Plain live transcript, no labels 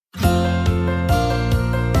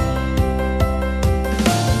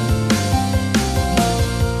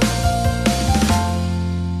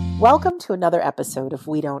Welcome to another episode of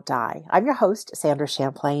We Don't Die. I'm your host, Sandra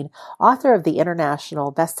Champlain, author of the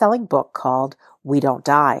international best-selling book called We Don't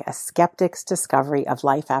Die, A Skeptic's Discovery of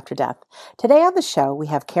Life After Death. Today on the show, we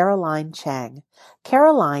have Chang.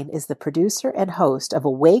 Caroline is the producer and host of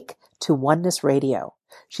Awake to Oneness Radio.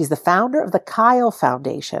 She's the founder of the Kyle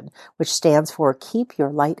Foundation, which stands for Keep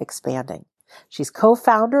Your Light Expanding. She's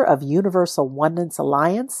co-founder of Universal Oneness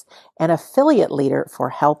Alliance and affiliate leader for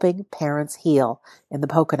Helping Parents Heal in the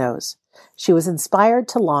Poconos. She was inspired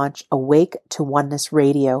to launch Awake to Oneness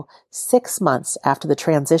Radio 6 months after the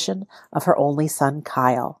transition of her only son,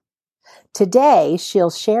 Kyle. Today,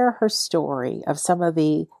 she'll share her story of some of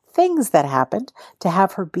the things that happened to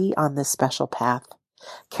have her be on this special path.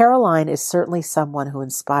 Caroline is certainly someone who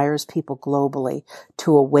inspires people globally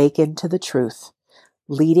to awaken to the truth,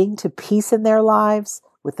 leading to peace in their lives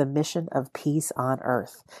with the mission of peace on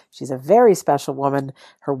earth. She's a very special woman.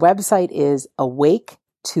 Her website is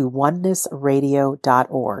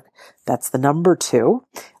awake2onenessradio.org. That's the number 2,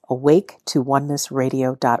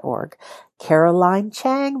 awake2onessradio.org. Caroline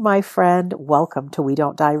Chang, my friend, welcome to We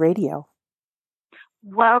Don't Die Radio.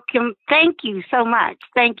 Welcome. Thank you so much.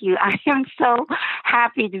 Thank you. I am so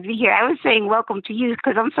happy to be here. I was saying welcome to you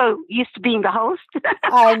because I'm so used to being the host.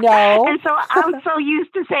 I know. And so I'm so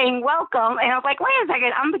used to saying welcome. And I was like, wait a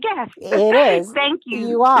second, I'm the guest. It is. Thank you.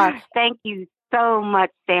 You are. Thank you so much,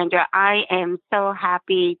 Sandra. I am so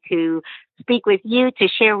happy to speak with you, to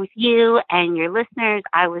share with you and your listeners.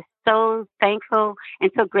 I was so thankful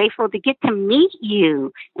and so grateful to get to meet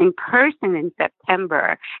you in person in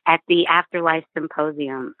September at the Afterlife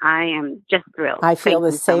Symposium. I am just thrilled. I feel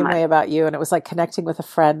the same way about you. And it was like connecting with a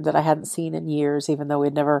friend that I hadn't seen in years, even though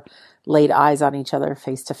we'd never laid eyes on each other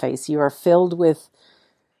face to face. You are filled with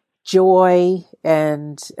joy,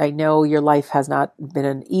 and I know your life has not been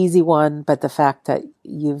an easy one, but the fact that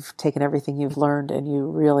you've taken everything you've learned and you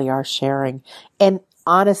really are sharing and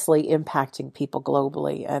honestly impacting people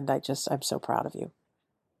globally. And I'm so proud of you.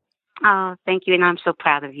 Oh, thank you. And I'm so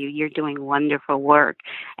proud of you. You're doing wonderful work.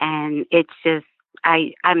 And it's just,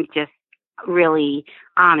 I'm just really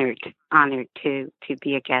honored to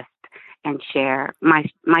be a guest and share my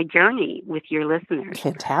journey with your listeners.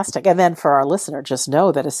 Fantastic. And then for our listener, just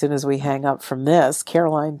know that as soon as we hang up from this,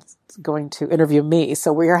 Caroline's going to interview me.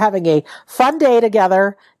 So we are having a fun day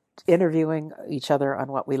together, interviewing each other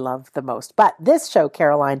on what we love the most. But this show,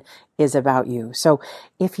 Caroline, is about you. So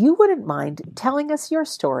if you wouldn't mind telling us your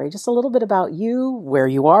story, just a little bit about you, where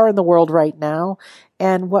you are in the world right now,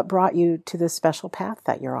 and what brought you to this special path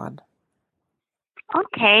that you're on.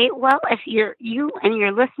 Okay, well, if you and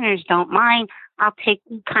your listeners don't mind, I'll take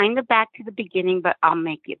you kind of back to the beginning, but I'll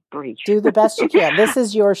make it brief. Do the best you can. This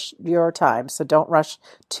is your time, so don't rush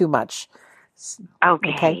too much.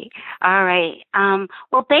 Okay. All right.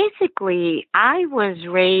 Well, basically, I was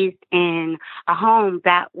raised in a home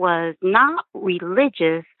that was not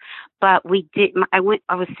religious, but I was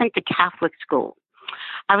sent to Catholic school.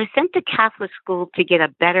 I was sent to Catholic school to get a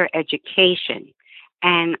better education.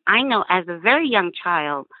 And I know as a very young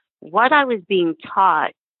child, what I was being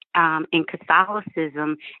taught in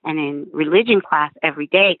Catholicism and in religion class every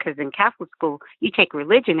day, because in Catholic school, you take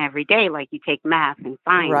religion every day, like you take math and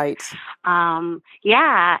science. Right.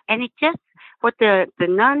 Yeah. And it just, what the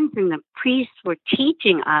nuns and the priests were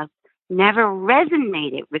teaching us never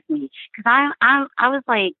resonated with me. Because I was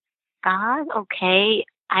like, God, okay,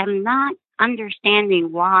 I'm not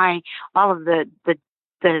understanding why all of the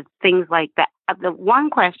things like that. The one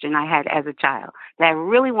question I had as a child that I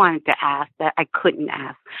really wanted to ask that I couldn't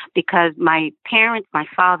ask because my parents, my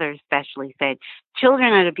father especially, said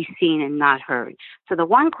children are to be seen and not heard. So the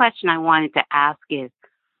one question I wanted to ask is,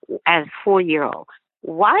 as a 4-year-old,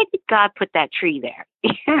 why did God put that tree there?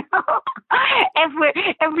 If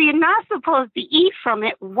we're not supposed to eat from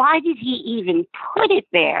it, why did he even put it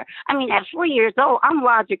there? I mean, at 4 years old, I'm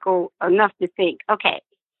logical enough to think, okay,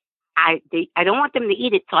 I don't want them to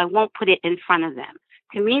eat it, so I won't put it in front of them.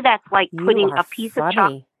 To me, that's like putting a piece of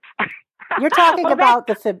chocolate. You're talking about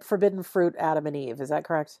the forbidden fruit, Adam and Eve. Is that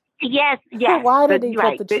correct? Yes. Why did he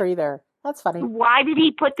put the tree there? That's funny. Why did he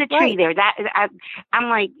put the tree there? I'm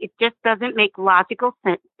like, it just doesn't make logical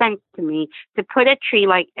sense to me to put a tree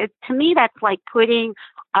to me, that's like putting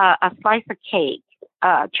a slice of cake,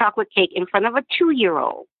 chocolate cake in front of a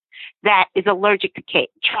 2-year-old that is allergic to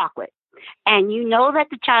chocolate. And you know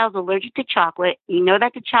that the child's allergic to chocolate. You know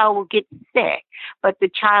that the child will get sick, but the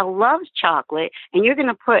child loves chocolate, and you're going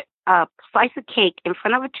to put a slice of cake in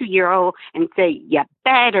front of a 2-year-old and say, you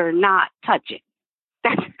better not touch it.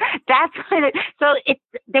 That's what it, so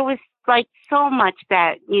there was like so much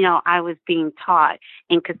that, I was being taught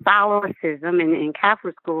in Catholicism and in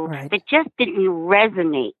Catholic school Right. that just didn't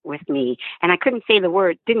resonate with me. And I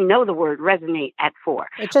didn't know the word resonate at 4.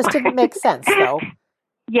 It just didn't make sense, though.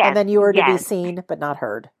 Yes. And then you were to be yes. seen but not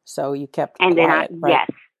heard. So you kept And quiet, right?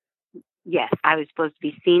 Yes, I was supposed to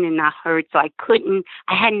be seen and not heard. So I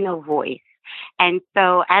had no voice. And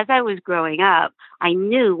so as I was growing up, I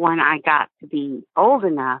knew when I got to be old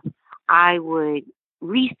enough, I would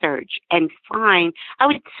research and I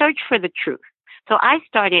would search for the truth. So I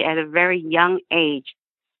started at a very young age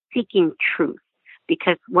seeking truth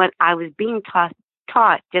because what I was being taught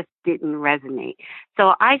just didn't resonate.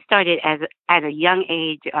 So I started at a young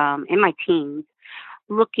age, in my teens,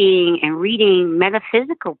 looking and reading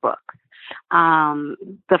metaphysical books.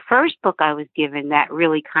 The first book I was given that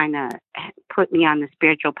really kind of put me on the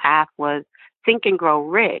spiritual path was Think and Grow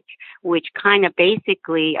Rich, which kind of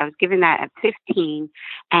basically, I was given that at 15,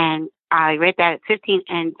 and I read that at 15,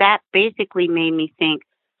 and that basically made me think,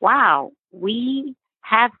 wow, we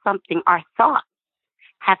have something, our thoughts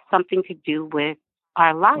have something to do with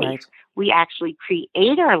our life. Right. We actually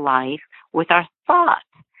create our life with our thoughts.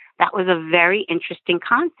 That was a very interesting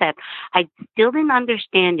concept. I still didn't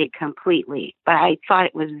understand it completely, but I thought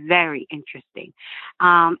it was very interesting.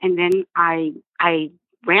 And then I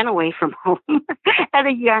ran away from home at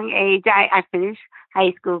a young age. I finished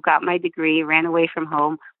high school, got my degree, ran away from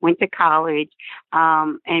home, went to college,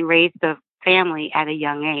 and raised a family at a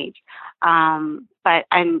young age.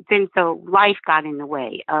 So life got in the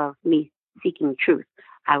way of me seeking truth.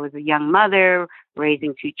 I was a young mother,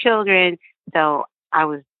 raising 2 children, so I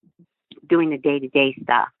was doing the day-to-day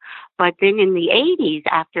stuff. But then in the 80s,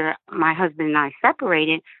 after my husband and I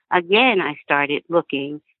separated, again, I started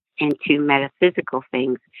looking into metaphysical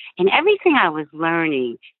things. And everything I was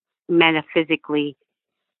learning metaphysically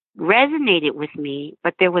resonated with me,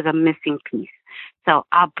 but there was a missing piece. So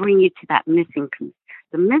I'll bring you to that missing piece.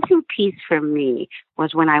 The missing piece for me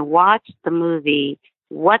was when I watched the movie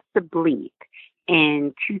What the Bleep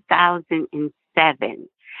in 2007.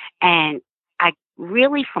 And I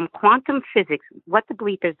really, from quantum physics, What the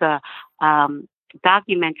Bleep is a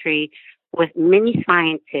documentary with many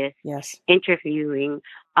scientists Yes. interviewing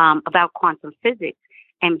about quantum physics.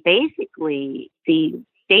 And basically, the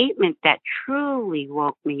statement that truly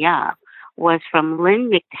woke me up was from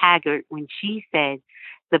Lynn McTaggart when she said,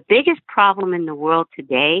 the biggest problem in the world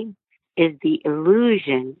today is the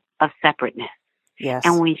illusion of separateness. Yes.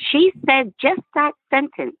 And when she said just that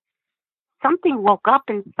sentence, something woke up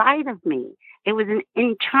inside of me. It was an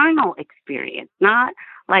internal experience, not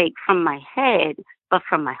like from my head, but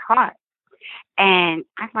from my heart. And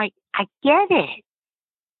I'm like, I get it.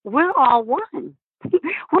 We're all one.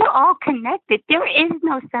 We're all connected. There is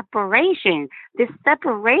no separation. This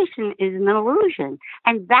separation is an illusion.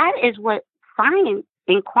 And that is what science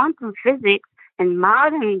in quantum physics and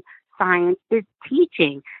modern science is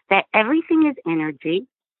teaching, that everything is energy,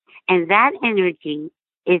 and that energy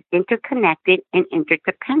is interconnected and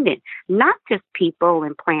interdependent. Not just people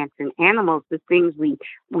and plants and animals, the things we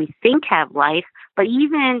think have life, but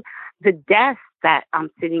even the desk that I'm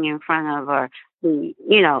sitting in front of, or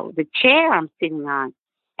the chair I'm sitting on.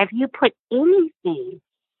 If you put anything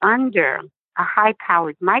under a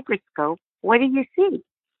high-powered microscope, what do you see?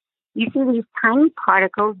 You see these tiny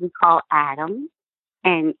particles we call atoms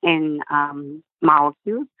and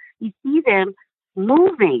molecules. You see them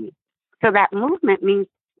moving. So that movement means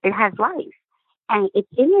it has life, and it's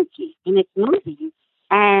energy, and it's moving.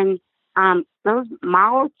 And those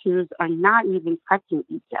molecules are not even touching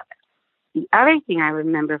each other. The other thing I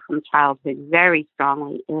remember from childhood very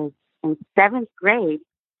strongly is in 7th grade,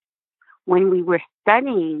 when we were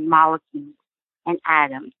studying molecules and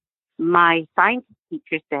atoms, my science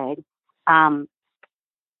teacher said,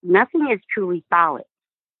 nothing is truly solid.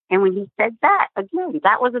 And when he said that, again,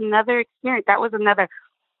 that was another experience. That was another,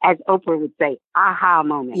 as Oprah would say, aha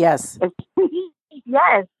moment. Yes.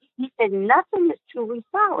 Yes. He said, nothing is truly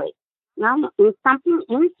solid. Now, something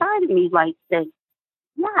inside of me said,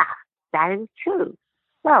 yeah, that is true.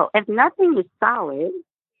 So if nothing is solid,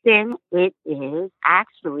 then it is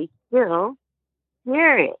actually still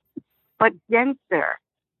spirit, but denser.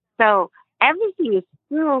 So everything is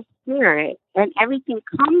still spirit, and everything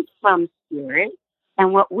comes from spirit.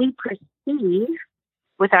 And what we perceive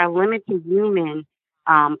with our limited human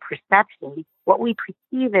perception, what we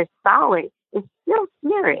perceive as solid is still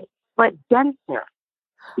spirit, but denser.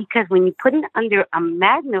 Because when you put it under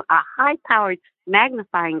a high-powered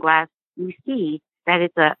magnifying glass, you see that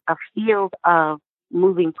it's a field of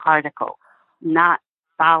moving particles, not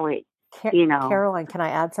solid, Caroline, can I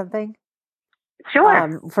add something?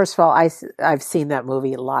 Sure. First of all, I've seen that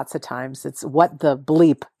movie lots of times. It's What the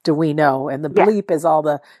Bleep Do We Know? And the Yes. bleep is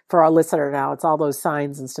for our listener now, it's all those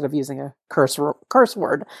signs instead of using a curse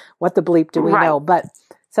word. What the bleep do we Right. know? But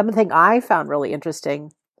something I found really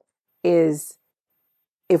interesting is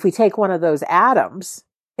if we take one of those atoms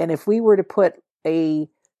and if we were to put a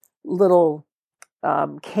little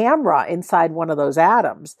camera inside one of those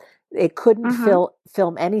atoms, it couldn't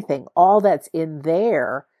film anything. All that's in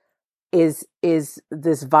there is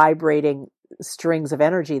this vibrating strings of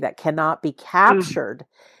energy that cannot be captured.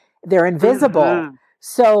 They're invisible.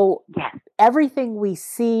 So everything we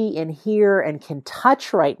see and hear and can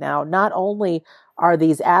touch right now, not only are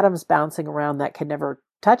these atoms bouncing around that can never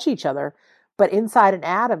touch each other, but inside an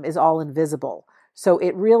atom is all invisible. So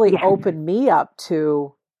it really opened me up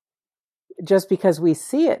to just because we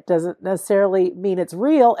see it doesn't necessarily mean it's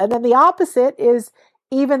real. And then the opposite is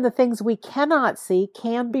even the things we cannot see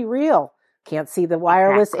can be real. Can't see the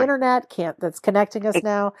wireless internet, that's connecting us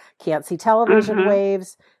now. Can't see television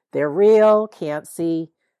waves. They're real. Can't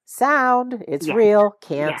see sound. It's real.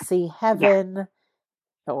 Can't see heaven.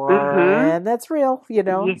 And that's real,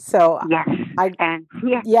 So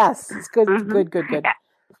yes, it's good, good.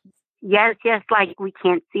 Yes, like we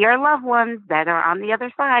can't see our loved ones that are on the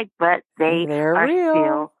other side, but they're real.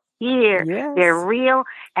 Still here. Yes. They're real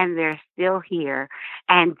and they're still here.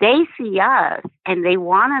 And they see us and they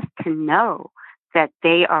want us to know that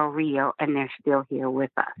they are real and they're still here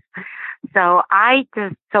with us. So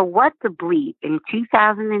What the Bleep in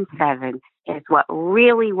 2007 is what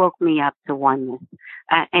really woke me up to oneness.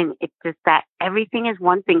 And it's just that everything is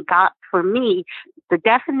one thing. God, for me, the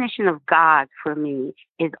definition of God for me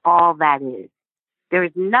is all that is. There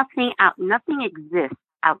is nothing exists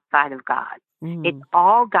outside of God. It's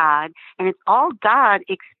all God, and it's all God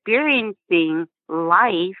experiencing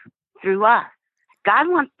life through us. God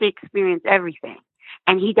wants to experience everything,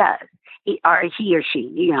 and He does. He or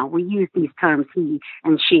she, we use these terms, he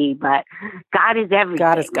and she, but God is everything.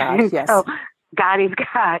 God is God, yes. So God is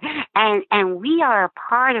God. And we are a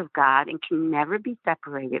part of God and can never be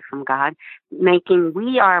separated from God, making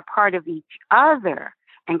we are a part of each other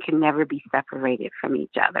and can never be separated from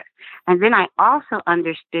each other. And then I also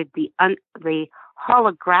understood the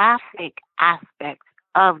holographic aspects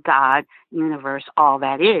of God, universe, all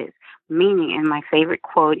that is. Meaning, and my favorite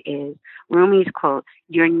quote is Rumi's quote,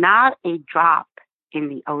 "You're not a drop in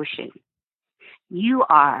the ocean. You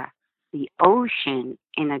are the ocean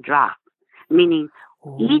in a drop." Meaning,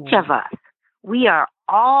 each of us, we are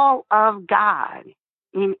all of God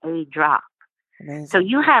in a drop. Amazing. So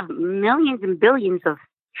you have millions and billions of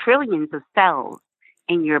trillions of cells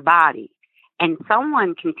in your body. And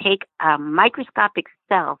someone can take a microscopic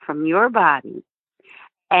cell from your body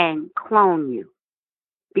and clone you.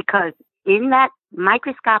 Because in that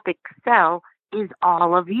microscopic cell is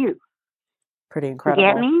all of you. Pretty incredible.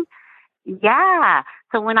 You get me? Yeah.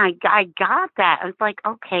 So when I got that, I was like,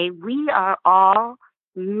 okay, we are all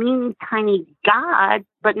mini tiny gods,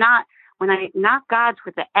 but not gods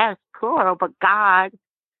with the S plural, but God,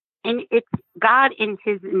 and it's God in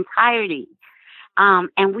His entirety.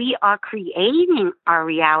 And we are creating our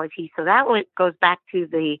reality. So that goes back to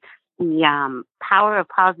the power of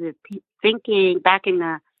positive thinking. Back in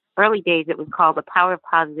the early days, it was called the power of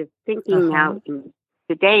positive thinking. Now,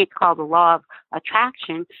 today, it's called the law of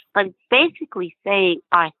attraction. But it's basically saying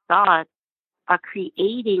our thoughts are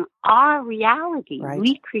creating our reality. Right.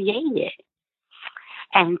 We create it.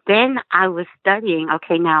 And then I was studying.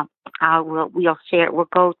 Okay, now we'll share. We'll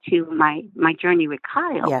go to my journey with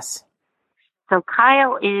Kyle. Yes. So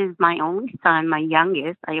Kyle is my only son, my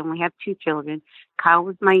youngest. I only have 2 children. Kyle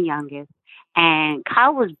was my youngest. And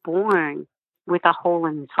Kyle was born with a hole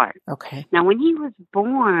in his heart. Okay. Now, when he was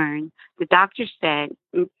born, the doctor said,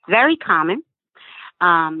 it's very common,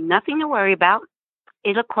 nothing to worry about.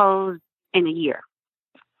 It'll close in a year.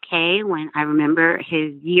 Okay, when I remember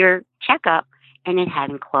his year checkup, and it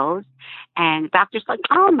hadn't closed. And the doctor's like,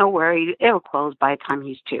 oh, no worry, it'll close by the time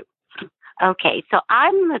he's 2. Okay, so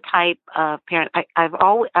I'm the type of parent, I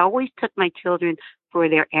always took my children for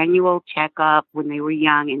their annual checkup when they were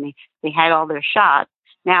young, and they had all their shots.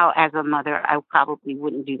 Now, as a mother, I probably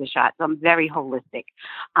wouldn't do the shots. I'm very holistic.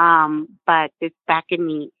 But this back in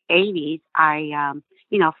the 80s, I,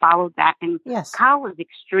 followed that. And yes. Kyle was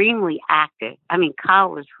extremely active. I mean, Kyle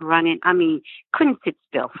was running. I mean, couldn't sit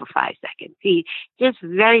still for 5 seconds. He just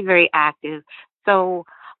very, very active. So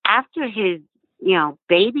after his,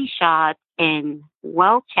 baby shots and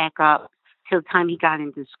well checkup till the time he got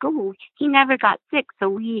into school, he never got sick. So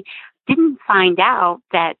we didn't find out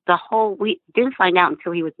we didn't find out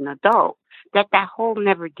until he was an adult that hole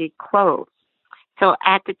never did close. So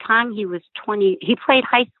at the time he was 20, he played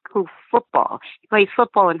high school football. He played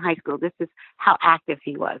football in high school. This is how active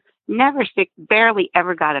he was. Never sick, barely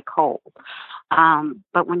ever got a cold.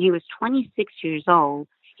 But when he was 26 years old,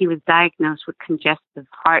 he was diagnosed with congestive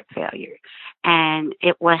heart failure. And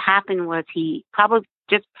what happened was he probably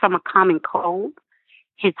just from a common cold,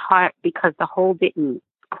 his heart, because the hole didn't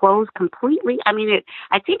close completely. I mean,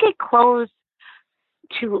 I think it closed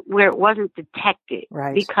to where it wasn't detected,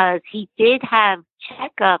 right, because he did have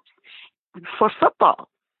checkups for football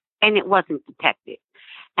and it wasn't detected.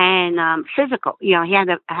 And physical, he had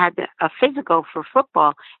a physical for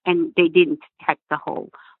football and they didn't detect the hole.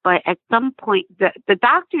 But at some point, the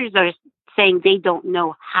doctors are saying they don't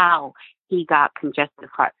know how he got congestive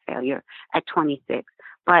heart failure at 26.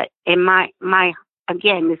 But in my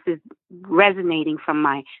again, this is resonating from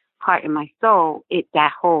my heart and my soul,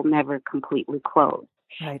 that hole never completely closed.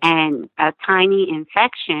 right. And a tiny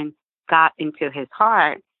infection got into his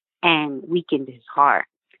heart and weakened his heart.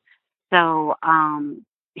 So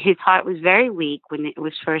his heart was very weak when it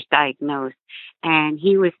was first diagnosed, and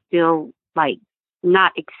he was still like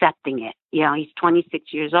not accepting it. He's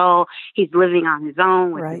 26 years old. He's living on his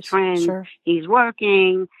own with his friends. Sure. He's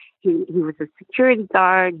working. He was a security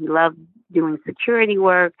guard. He loved doing security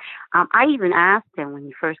work. I even asked him when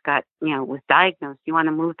he first was diagnosed, "Do you want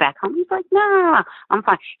to move back home?" He's like, "No, I'm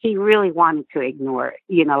fine." He really wanted to ignore it,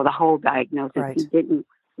 the whole diagnosis. Right. He didn't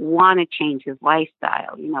want to change his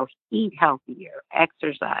lifestyle, eat healthier,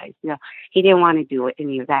 exercise. He didn't want to do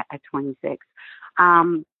any of that at 26.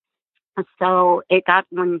 So it got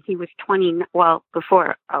when he was 20,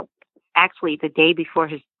 actually the day before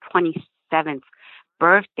his 27th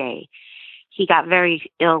birthday, he got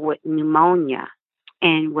very ill with pneumonia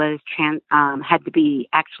and had to be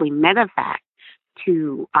actually medevaced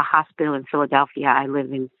to a hospital in Philadelphia. I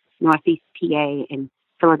live in Northeast PA, and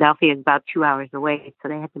Philadelphia is about 2 hours away, so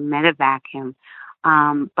they had to medevac him.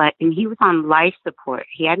 And he was on life support.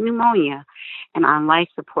 He had pneumonia and on life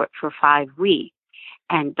support for 5 weeks.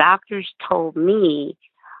 And doctors told me,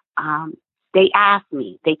 they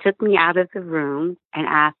took me out of the room and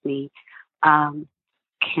asked me,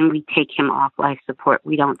 can we take him off life support?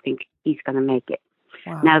 We don't think he's going to make it.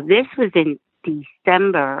 Wow. Now, this was in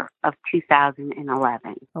December of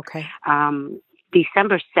 2011. Okay.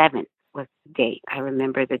 December 7th was the date. I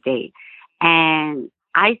remember the date. And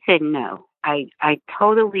I said no. I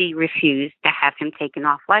totally refused to have him taken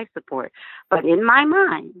off life support. But in my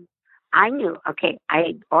mind, I knew, okay,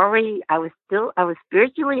 I was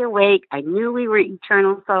spiritually awake. I knew we were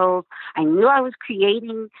eternal souls. I knew I was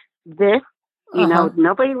creating this.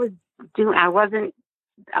 Nobody was I wasn't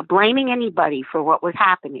blaming anybody for what was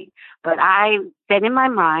happening. But I said in my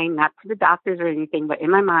mind, not to the doctors or anything, but in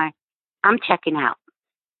my mind, I'm checking out.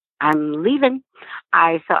 I'm leaving.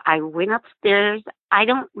 So I went upstairs. I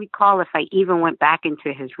don't recall if I even went back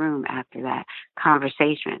into his room after that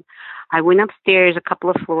conversation. I went upstairs a couple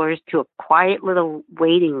of floors to a quiet little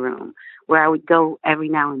waiting room where I would go every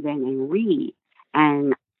now and then and read.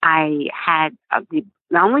 And I had the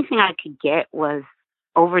only thing I could get was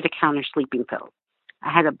over-the-counter sleeping pills.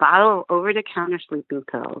 I had a bottle of over-the-counter sleeping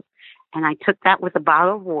pills, and I took that with a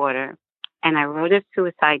bottle of water, and I wrote a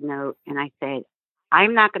suicide note, and I said,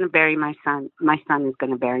 I'm not going to bury my son. My son is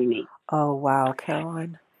going to bury me. Oh, wow,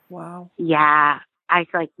 Caroline. Wow. Yeah. I was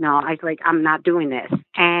like, no. I was like, I'm not doing this.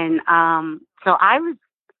 And so I was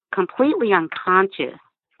completely unconscious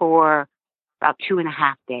for about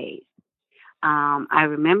 2.5 days. I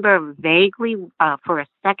remember vaguely for a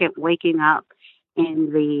second waking up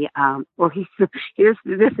in the,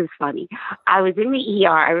 this is funny. I was in the ER.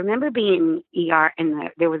 I remember being in the ER,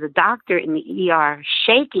 and there was a doctor in the ER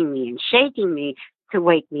shaking me to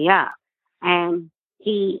wake me up. And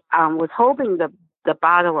he was holding the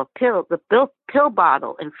bottle of pills, the pill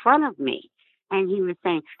bottle in front of me. And he was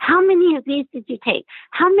saying, how many of these did you take?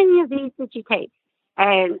 How many of these did you take?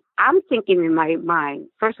 And I'm thinking in my mind,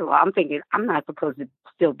 first of all, I'm thinking, I'm not supposed to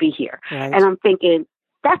still be here. Right. And I'm thinking,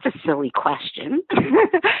 that's a silly question.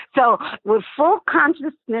 So with full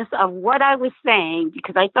consciousness of what I was saying,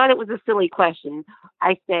 because I thought it was a silly question,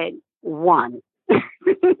 I said 1.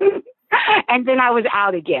 And then I was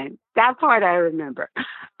out again. That part I remember.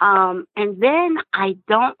 And then I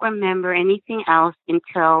don't remember anything else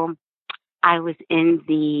until I was in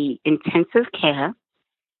the intensive care.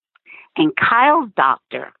 And Kyle's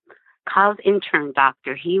intern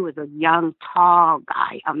doctor, he was a young, tall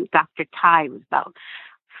guy. Dr. Ty was about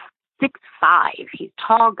 6'5". He's a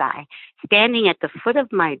tall guy standing at the foot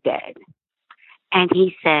of my bed. And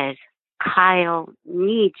he says, Kyle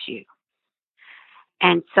needs you.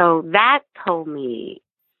 And so that told me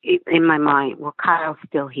in my mind, well, Kyle's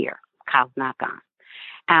still here. Kyle's not gone.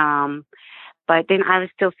 But then I was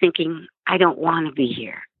still thinking, I don't want to be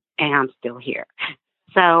here, and I'm still here.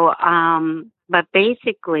 So, but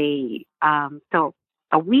basically, so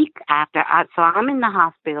a week after, so I'm in the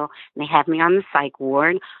hospital, and they have me on the psych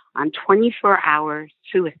ward on 24-hour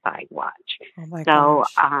suicide watch. Oh my So,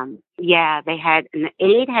 gosh. yeah, an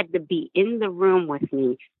aide had to be in the room with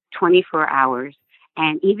me 24 hours.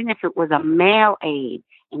 And even if it was a male aide,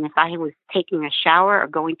 and if I was taking a shower or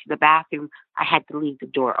going to the bathroom, I had to leave the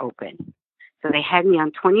door open. So they had me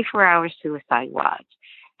on 24-hour suicide watch.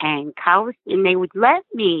 And they would let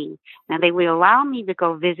me, now they would allow me to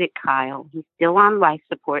go visit Kyle. He's still on life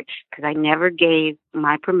support because I never gave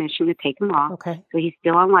my permission to take him off. Okay. So he's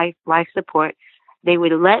still on life support. They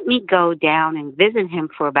would let me go down and visit him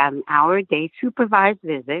for about an hour a day, supervised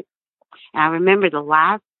visit. And I remember the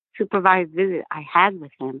last supervised visit I had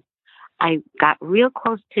with him, I got real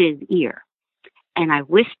close to his ear and I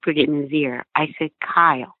whispered in his ear. I said,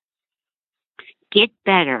 Kyle, get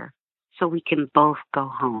better so we can both go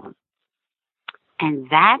home. And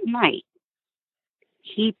that night,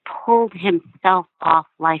 he pulled himself off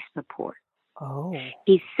life support. Oh.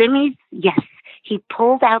 He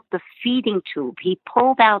pulled out the feeding tube. He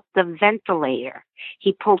pulled out the ventilator.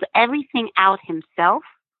 He pulled everything out himself,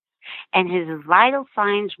 and his vital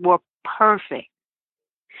signs were perfect.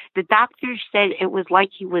 The doctors said it was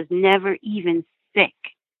like he was never even sick.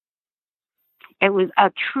 It was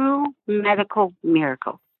a true medical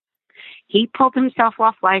miracle. He pulled himself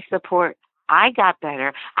off life support. I got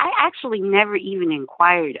better. I actually never even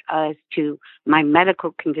inquired as to my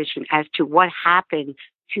medical condition, as to what happened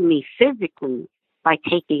to me physically by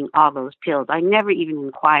taking all those pills. I never even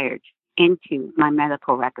inquired into my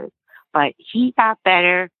medical records. But he got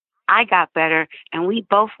better, I got better, and we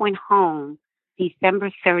both went home December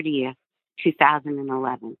 30th,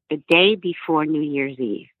 2011, the day before New Year's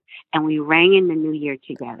Eve. And we rang in the new year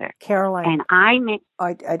together. Caroline, And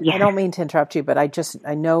I don't mean to interrupt you, but I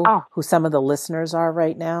know who some of the listeners are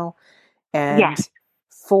right now. And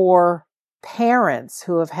for parents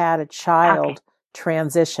who have had a child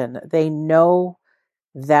transition, they know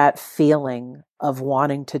that feeling of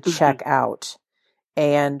wanting to check out.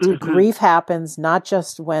 And grief happens not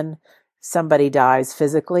just when somebody dies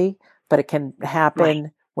physically, but it can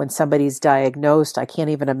happen when somebody's diagnosed. I can't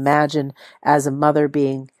even imagine as a mother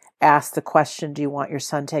being asked the question, do you want your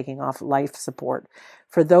son taking off life support?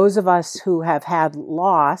 For those of us who have had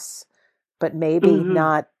loss, but maybe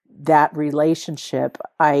not that relationship,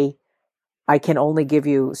 I can only give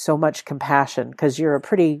you so much compassion because you're a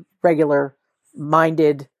pretty regular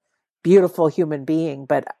minded, beautiful human being,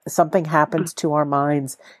 but something happens to our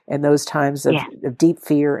minds in those times of deep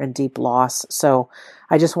fear and deep loss. So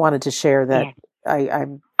I just wanted to share that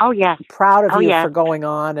I'm proud of you for going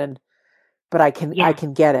on, but I can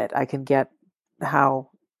get it. I can get how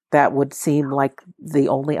that would seem like the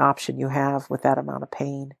only option you have with that amount of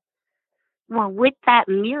pain. Well, with that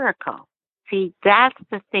miracle, see, that's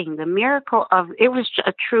the thing. The miracle it was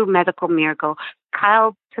a true medical miracle.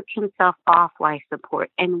 Kyle took himself off life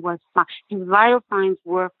support and was fine. His vital signs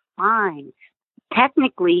were fine.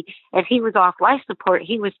 Technically, if he was off life support,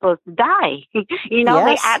 he was supposed to die.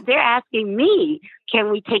 They're asking me,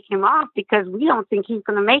 can we take him off because we don't think he's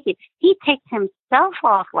going to make it. He takes himself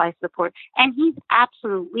off life support, and he's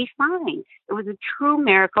absolutely fine. It was a true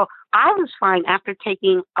miracle. I was fine after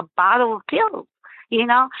taking a bottle of pills,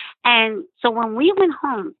 And so when we went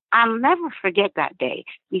home, I'll never forget that day,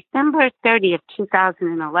 December 30th,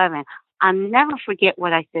 2011. I'll never forget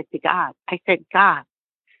what I said to God. I said, God,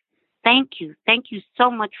 thank you. Thank you so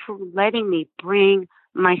much for letting me bring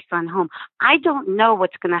my son home. I don't know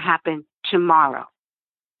what's going to happen tomorrow.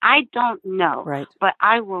 I don't know. Right. But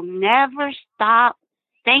I will never stop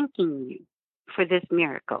thanking you for this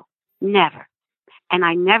miracle. Never. And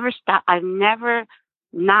I never stop. I've never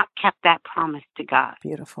not kept that promise to God.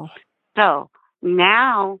 Beautiful. So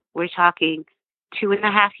now we're talking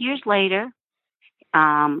 2.5 years later,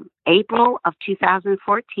 April of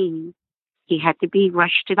 2014. He had to be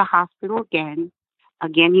rushed to the hospital again.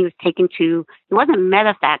 Again, he was taken it wasn't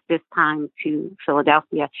medevac this time to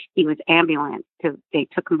Philadelphia. He was ambulanced. They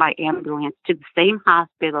took him by ambulance to the same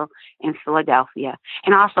hospital in Philadelphia.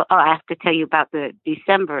 And also, I have to tell you about in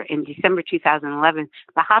December 2011,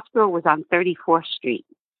 the hospital was on 34th Street.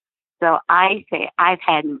 So I say I've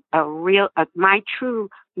had my true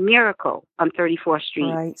miracle on 34th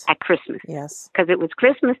Street at Christmas. Yes. Because it was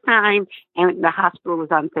Christmas time and the hospital was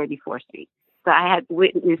on 34th Street. So I had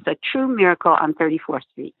witnessed a true miracle on 34th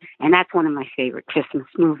Street. And that's one of my favorite Christmas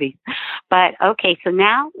movies. But okay, so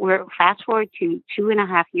now we're fast forward to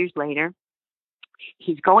 2.5 years later.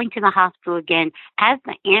 He's going to the hospital again. As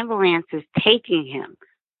the ambulance is taking him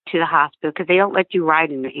to the hospital because they don't let you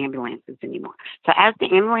ride in the ambulances anymore. So as the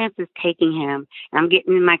ambulance is taking him, and I'm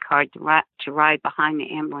getting in my car to ride behind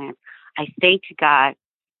the ambulance, I say to God,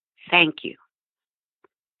 thank you.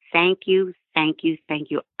 Thank you, thank you,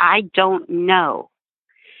 thank you. I don't know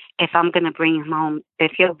if I'm going to bring him home,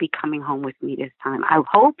 if he'll be coming home with me this time. I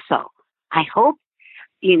hope so. I hope,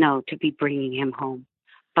 to be bringing him home.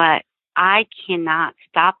 But I cannot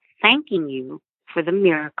stop thanking you for the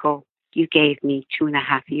miracle you gave me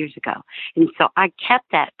 2.5 years ago. And so I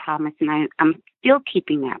kept that promise, and I'm still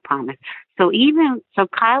keeping that promise. So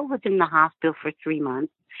Kyle was in the hospital for 3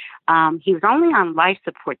 months. He was only on life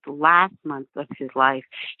support the last month of his life.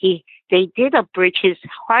 They did a bridge. His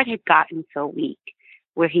heart had gotten so weak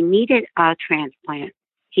where he needed a transplant.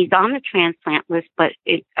 He's on the transplant list, but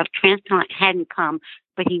a transplant hadn't come,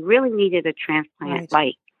 but he really needed a transplant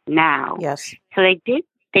like now. Yes. So they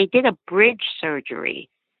did a bridge surgery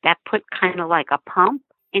that put kind of like a pump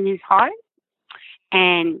in his heart,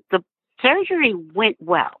 and the surgery went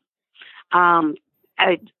well.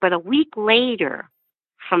 But a week later,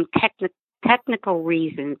 from technical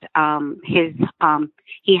reasons,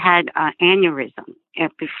 he had an aneurysm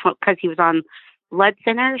because he was on blood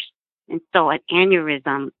thinners, and so an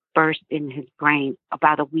aneurysm burst in his brain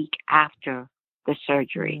about a week after the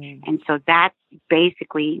surgery. And so that's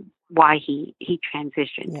basically why he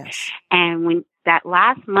transitioned. Yes. And when that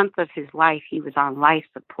last month of his life, he was on life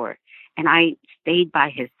support, and I stayed by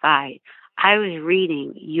his side. I was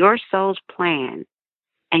reading Your Soul's Plan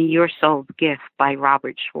and Your Soul's Gift by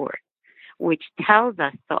Robert Schwartz, which tells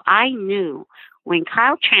us, so I knew when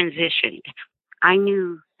Kyle transitioned, I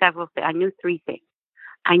knew several things. I knew 3 things.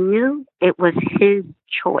 I knew it was his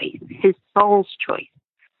choice, his soul's choice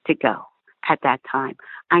to go at that time.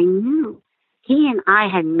 I knew he and I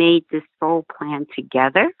had made this soul plan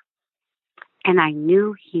together, and I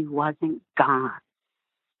knew he wasn't gone.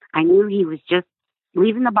 I knew he was just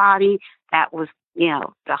leaving the body. That was,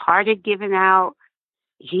 the heart had given out.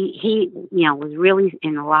 He was really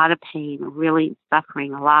in a lot of pain, really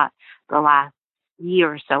suffering a lot the last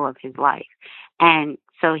year or so of his life. And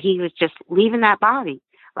so he was just leaving that body,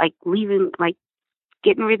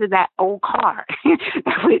 getting rid of that old car,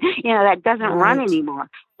 that doesn't run anymore.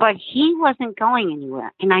 But he wasn't going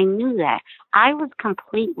anywhere. And I knew that. I was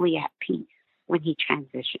completely at peace when he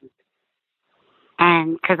transitioned.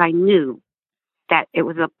 And because I knew that it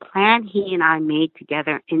was a plan he and I made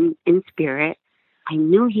together in spirit. I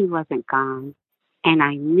knew he wasn't gone, and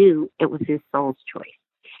I knew it was his soul's choice.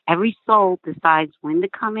 Every soul decides when to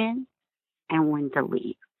come in and when to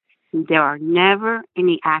leave. There are never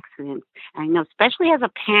any accidents. I know, especially as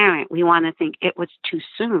a parent, we want to think it was too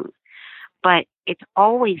soon, but it's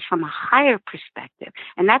always from a higher perspective.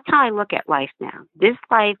 And that's how I look at life now. This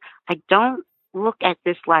life, I don't look at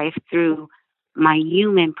this life through my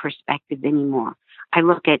human perspective anymore. I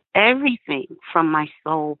look at everything from my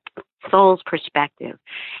soul's perspective.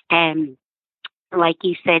 And like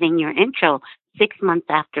you said in your intro, 6 months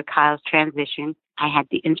after Kyle's transition, I had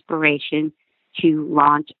the inspiration to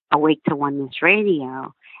launch Awake to Oneness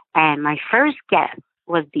Radio. And my first guest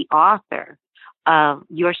was the author of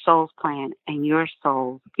Your Soul's Plan and Your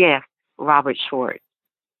Soul's Gift, Robert Schwartz.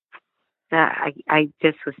 I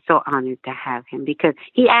just was so honored to have him because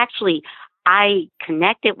I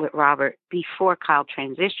connected with Robert before Kyle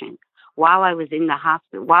transitioned. While I was in the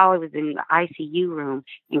hospital, while I was in the ICU room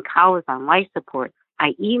and Kyle was on life support,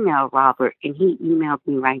 I emailed Robert and he emailed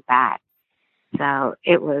me right back. So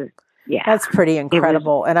it was, That's pretty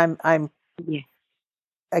incredible. And yeah.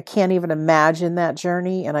 I can't even imagine that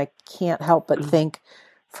journey. And I can't help but think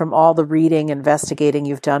from all the reading, investigating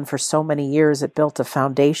you've done for so many years, it built a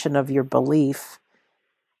foundation of your belief.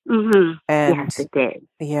 Mm-hmm. And yes, it did.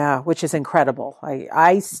 Yeah, which is incredible.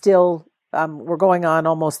 I still, we're going on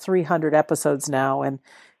almost 300 episodes now, and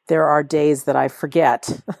there are days that I forget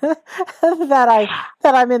that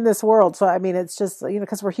I'm in this world. So, I mean, it's just,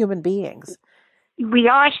 because we're human beings. We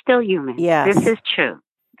are still human. Yes. This is true.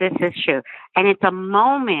 And it's a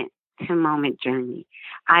moment to moment journey.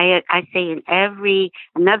 I say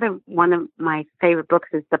another one of my favorite books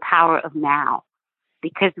is The Power of Now.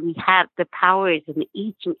 Because we have the power is in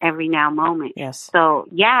each and every now moment. Yes. So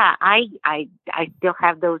I still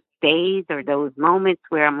have those days or those moments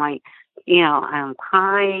where I'm like, I'm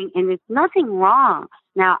crying, and there's nothing wrong.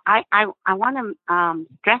 Now I want to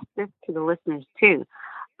stress this to the listeners too.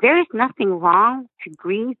 There is nothing wrong to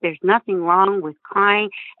grieve. There's nothing wrong with crying.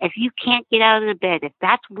 If you can't get out of the bed, if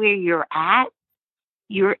that's where you're at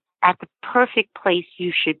the perfect place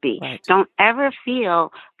you should be. Right. Don't ever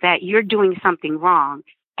feel that you're doing something wrong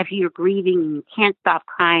if you're grieving and you can't stop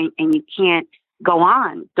crying and you can't go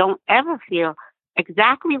on. Don't ever feel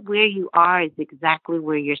exactly where you are is exactly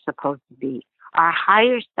where you're supposed to be. Our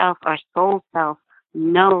higher self, our soul self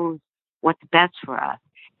knows what's best for us.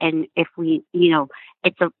 And if we,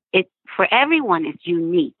 it for everyone, it's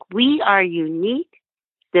unique. We are unique,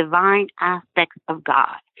 divine aspects of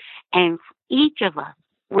God. And for each of us,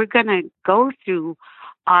 we're going to go through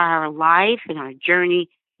our life and our journey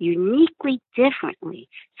uniquely differently.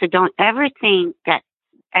 So don't ever think that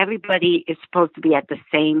everybody is supposed to be at the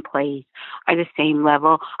same place or the same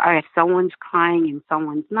level, or if someone's crying and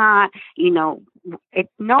someone's not, it's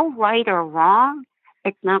no right or wrong.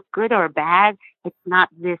 It's not good or bad. It's not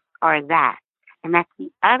this or that. And that's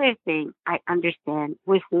the other thing I understand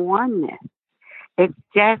with oneness. It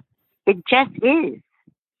just is.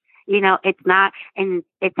 It's not, and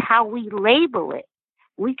it's how we label it.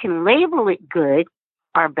 We can label it good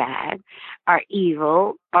or bad or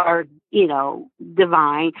evil or,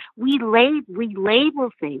 divine. We label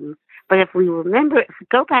things, but if we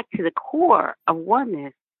go back to the core of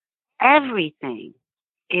oneness, everything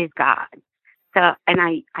is God. So, and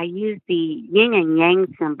I use the yin and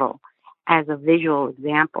yang symbol as a visual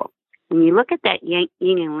example. When you look at that yin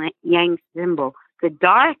and yang symbol, the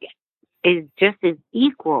dark is just as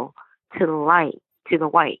equal to the light, to the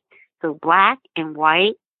white. So black and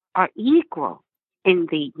white are equal in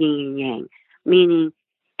the yin and yang, meaning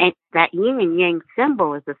and that yin and yang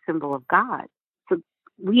symbol is a symbol of God. So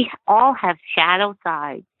we all have shadow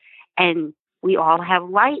sides and we all have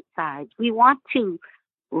light sides. We want to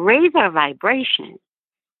raise our vibration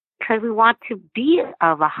because we want to be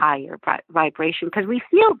of a higher vibration because we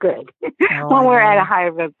feel good when we're at a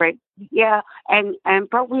higher vibration. Yeah,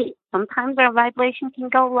 but sometimes our vibration can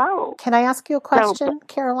go low. Can I ask you a question,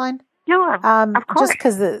 Caroline? Sure, of course. Just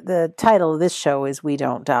because the title of this show is "We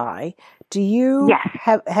Don't Die," do you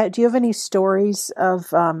do you have any stories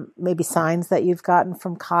of maybe signs that you've gotten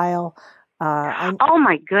from Kyle? Oh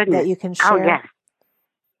my goodness! That you can share. Oh yes.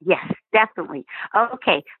 Yes, definitely.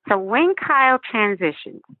 Okay, so when Kyle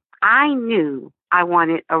transitioned, I knew I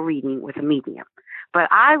wanted a reading with a medium, but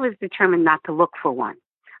I was determined not to look for one.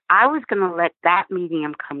 I was going to let that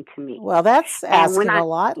medium come to me. Well, that's asking a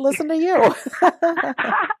lot. Listen to you.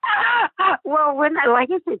 Well, like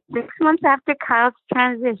I said, 6 months after Kyle's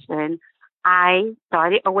transition, I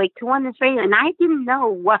started Awake to Oneness Radio, and I didn't know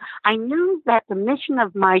what. I knew that the mission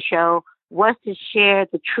of my show was to share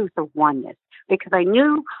the truth of oneness, because I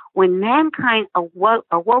knew when mankind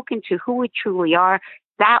awoke into who we truly are,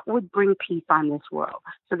 that would bring peace on this world.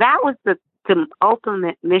 So that was the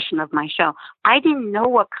ultimate mission of my show. I didn't know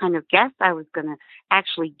what kind of guest I was going to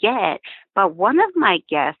actually get, but one of my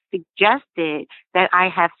guests suggested that I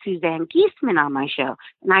have Suzanne Giesemann on my show,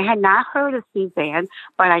 and I had not heard of Suzanne,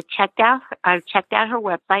 but I checked out her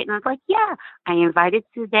website, and I was like, yeah. I invited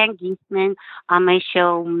Suzanne Giesemann on my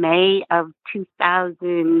show May of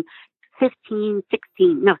 2016.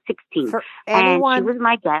 For anyone and she was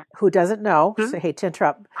my guest. Who doesn't know, so I hate to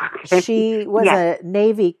interrupt, she was a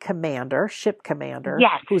Navy commander, ship commander,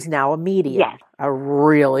 who's now a medium, a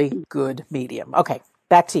really good medium. Okay,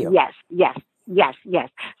 back to you. Yes.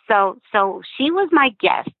 So she was my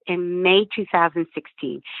guest in May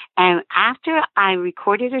 2016. And after I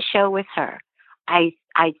recorded a show with her, I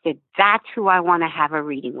said, that's who I want to have a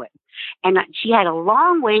reading with. And she had a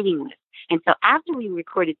long waiting list. And so after we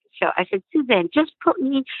recorded the show, I said, Suzanne, just put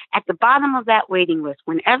me at the bottom of that waiting list.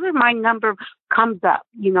 Whenever my number comes up,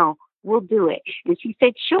 we'll do it. And she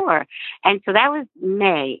said, sure. And so that was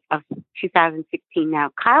May of 2016.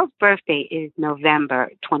 Now, Kyle's birthday is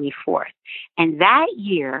November 24th. And that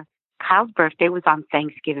year, Kyle's birthday was on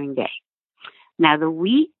Thanksgiving Day. Now, the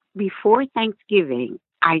week before Thanksgiving,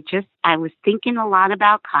 I was thinking a lot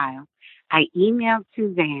about Kyle. I emailed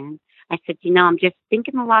Suzanne. I said, I'm just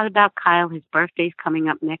thinking a lot about Kyle. His birthday's coming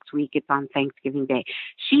up next week. It's on Thanksgiving Day.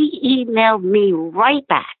 She emailed me right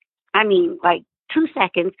back. I mean, like 2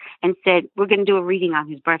 seconds, and said, we're going to do a reading on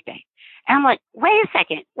his birthday. And I'm like, wait a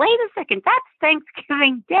second. That's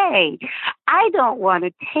Thanksgiving Day. I don't want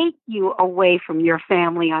to take you away from your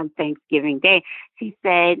family on Thanksgiving Day. She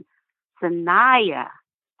said, Sanaya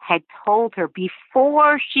had told her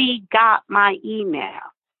before she got my email.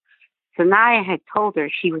 Sanaya had told her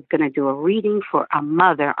she was going to do a reading for a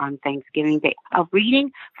mother on Thanksgiving Day, a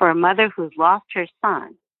reading for a mother who's lost her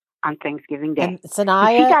son on Thanksgiving Day. And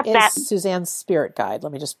Sanaya is Suzanne's spirit guide.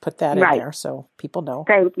 Let me just put that in there so people know.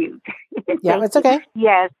 Thank you. Yeah, it's okay.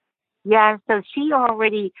 Yes. Yeah, so she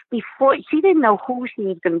already, before, she didn't know who she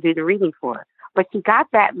was going to do the reading for, but she got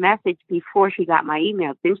that message before she got my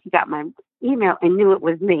email. Then she got my email and knew it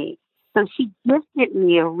was me. So she gifted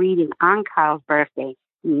me a reading on Kyle's birthday.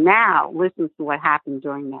 Now, listen to what happened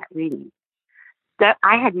during that reading.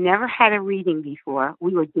 I had never had a reading before.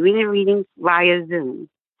 We were doing a reading via Zoom.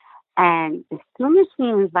 And as soon as she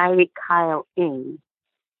invited Kyle in,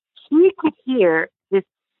 she could hear this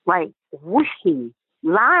like whooshing,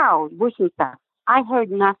 loud whooshing stuff. I heard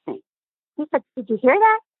nothing. She said, "Did you hear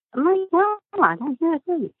that?" I'm like, "No, I don't hear a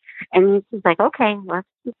thing." And then she's like, "Okay, let's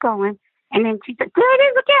keep going." And then she said, "There it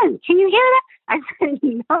is again. Can you hear that?" I said,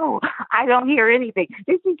 "No, I don't hear anything."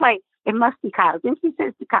 Then she's like, "It must be Kyle." Then she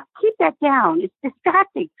says to Kyle, "Keep that down. It's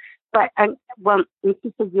distracting." But, well, and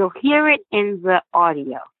she said, "You'll hear it in the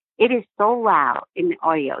audio. It is so loud in the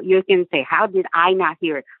audio. You're going to say, how did I not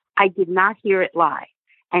hear it?" I did not hear it live.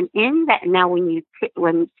 And in that, now when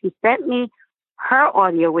she sent me her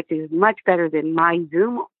audio, which is much better than my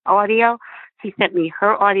Zoom audio, she sent me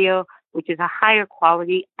her audio, which is a higher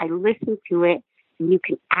quality. I listened to it, and you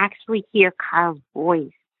can actually hear Kyle's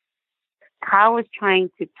voice. Kyle was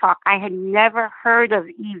trying to talk. I had never heard of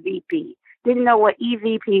EVP, didn't know what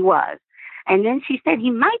EVP was. And then she said he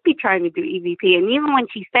might be trying to do EVP. And even when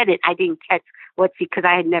she said it, I didn't catch because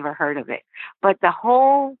I had never heard of it. But the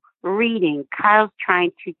whole reading, Kyle's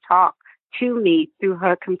trying to talk to me through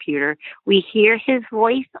her computer. We hear his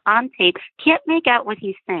voice on tape. Can't make out what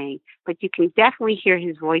he's saying, but you can definitely hear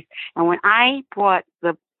his voice. And when I brought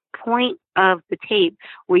the point of the tape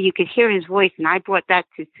where you could hear his voice, and I brought that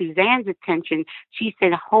to Suzanne's attention, she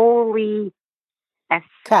said, "Holy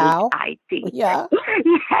Cow. SHIT." Yeah.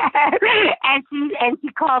 Yeah. And she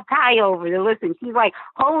called Ty over to listen. She's like,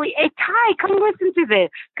 "Holy, hey, Ty, come listen to this."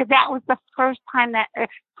 Because that was the first time that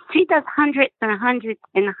she does hundreds and hundreds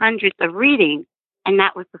and hundreds of readings. And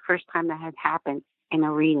that was the first time that had happened in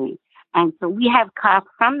a reading. And so we have Kyle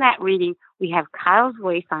from that reading. We have Kyle's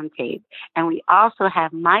voice on tape. And we also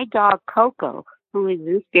have my dog, Coco, who is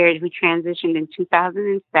in spirit, who transitioned in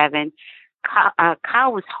 2007.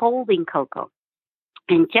 Kyle was holding Coco.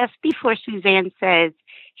 And just before Suzanne says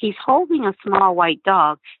he's holding a small white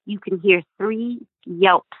dog, you can hear 3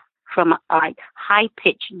 yelps from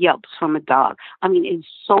high-pitched yelps from a dog. I mean, it's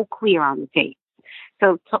so clear on the tape.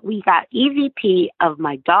 So we got EVP of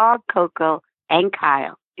my dog, Coco, and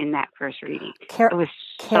Kyle in that first reading. It was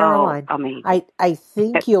Caroline, so amazing. I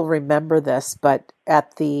think you'll remember this, but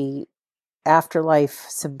at the Afterlife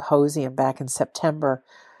Symposium back in September,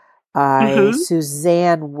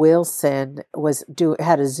 Suzanne Wilson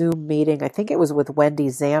had a Zoom meeting. I think it was with Wendy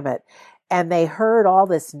Zamet, and they heard all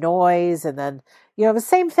this noise, and then the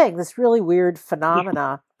same thing, this really weird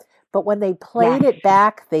phenomena. Yeah. But when they played it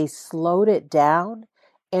back, they slowed it down,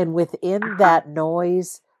 and within that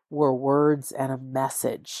noise were words and a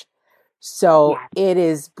message. So it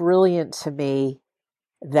is brilliant to me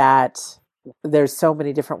that there's so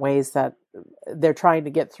many different ways that they're trying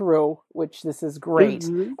to get through, which this is great.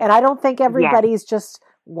 And I don't think everybody's just,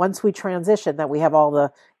 once we transition, that we have all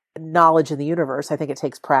the knowledge in the universe. I think it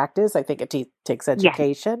takes practice. I think it takes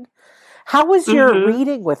education. How was your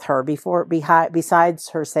reading with her besides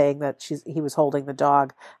her saying that he was holding the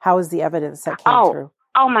dog? How was the evidence that came through?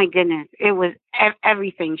 Oh my goodness. It was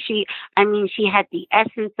everything. She had the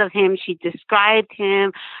essence of him. She described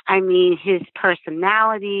him. I mean, his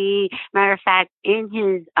personality. Matter of fact, in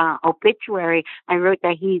his obituary, I wrote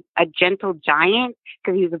that he's a gentle giant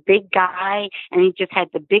because he was a big guy and he just had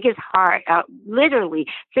the biggest heart, literally,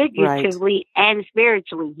 figuratively, and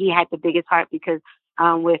spiritually. He had the biggest heart because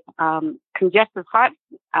with congestive heart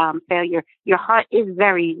failure, your heart is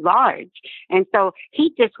very large. And so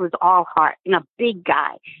he just was all heart and a big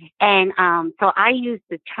guy. And so I used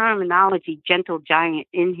the terminology gentle giant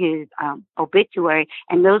in his obituary,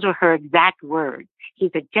 and those were her exact words.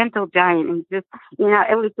 He's a gentle giant. And just,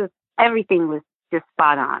 it was just, everything was just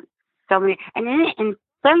spot on. So many, and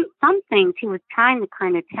some things he was trying to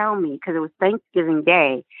kind of tell me because it was Thanksgiving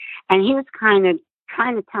Day, and he was kind of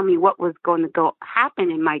trying to tell me what was going to happen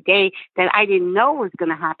in my day that I didn't know was going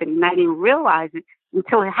to happen, and I didn't realize it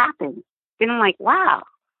until it happened. Then I'm like, wow,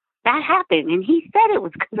 that happened, and he said it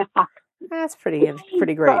was going to happen. That's pretty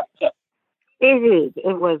great. It is.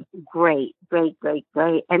 It was great.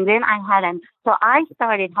 And then so I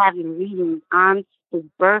started having readings on his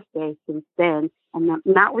birthday since then, and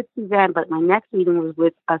not with Suzanne, but my next reading was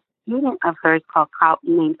with a student of hers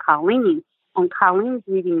named Colleen. And Colleen's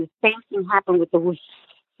reading, the same thing happened with the whoosh.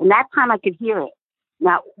 And that time I could hear it.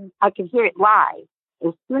 Now, I could hear it live.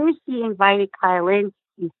 As soon as she invited Kyle in,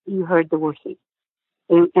 you heard the whooshing.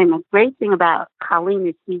 And the great thing about Colleen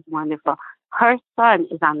is she's wonderful. Her son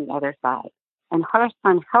is on the other side. And her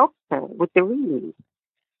son helps her with the reading.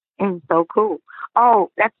 It's so cool.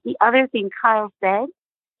 Oh, that's the other thing Kyle said.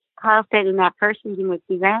 Kyle said in that first reading with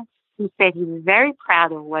Suzanne, he said he's very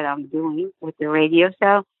proud of what I'm doing with the radio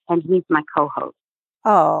show. And he's my co-host.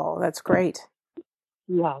 Oh, that's great.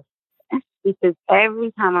 Yes. Because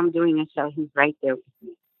every time I'm doing a show, he's right there with me.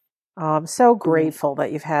 I'm so Yes. grateful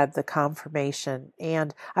that you've had the confirmation.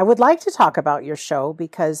 And I would like to talk about your show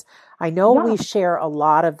because I know we Yeah. share a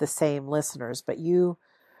lot of the same listeners, but Yeah.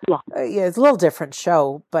 yeah, it's a little different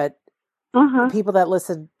show, but the Mm-hmm. people that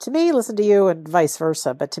listen to me listen to you and vice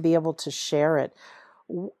versa. But to be able to share it,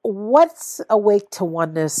 what's Awake to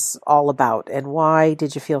Oneness all about, and why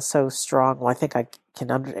did you feel so strong? Well, I think I can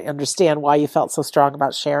understand why you felt so strong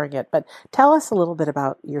about sharing it, but tell us a little bit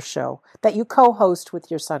about your show that you co-host with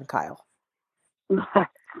your son, Kyle.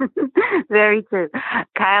 Very true.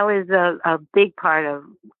 Kyle is a big part of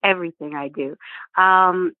everything I do.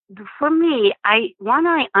 For me, when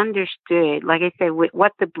I understood, like I said, with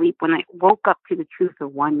What the Bleep, when I woke up to the truth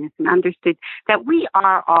of oneness and understood that we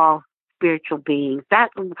are all spiritual beings, that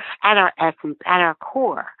at our essence, at our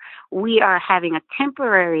core, we are having a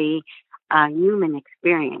temporary human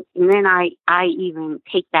experience. And then I even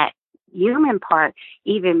take that human part,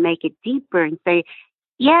 even make it deeper and say,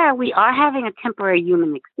 yeah, we are having a temporary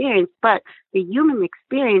human experience, but the human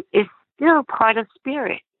experience is still part of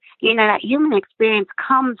spirit. You know, that human experience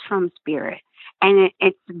comes from spirit, and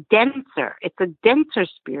it's denser. It's a denser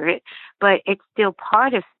spirit, but it's still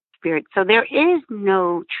part of spirit. So there is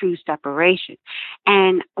no true separation.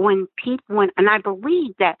 And and I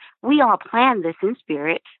believe that we all planned this in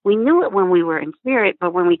spirit. We knew it when we were in spirit,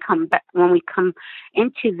 but when we come back, when we come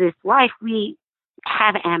into this life, we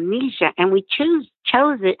have amnesia, and we chose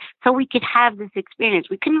it so we could have this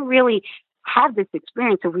experience. We couldn't really have this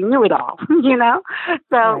experience if we knew it all, you know?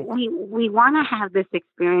 So Right. we want to have this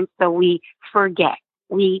experience so we forget.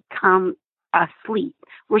 We come asleep.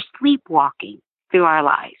 We're sleepwalking through our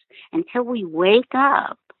lives until we wake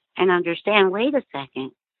up and understand, wait a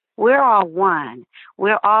second, we're all one.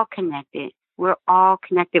 We're all connected. We're all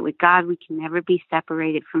connected with God. We can never be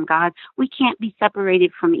separated from God. We can't be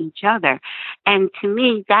separated from each other. And to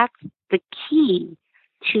me, that's the key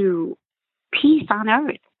to peace on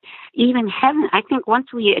earth. Even heaven, I think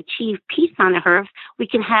once we achieve peace on earth, we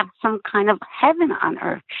can have some kind of heaven on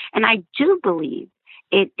earth. And I do believe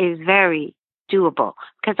it is very doable,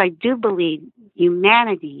 because I do believe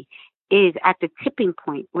humanity is at the tipping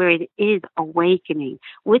point where it is awakening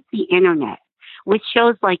with the internet, with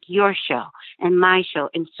shows like your show and my show,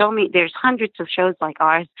 and there's hundreds of shows like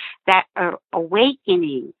ours that are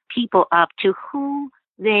awakening people up to who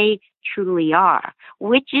they truly are,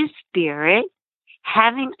 which is spirit,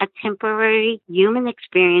 having a temporary human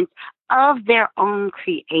experience of their own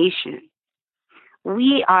creation.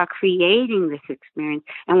 We are creating this experience.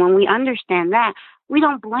 And when we understand that, we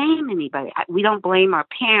don't blame anybody. We don't blame our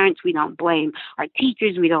parents. We don't blame our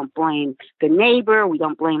teachers. We don't blame the neighbor. We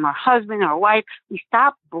don't blame our husband, our wife. We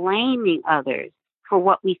stop blaming others for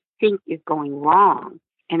what we think is going wrong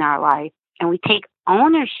in our life. And we take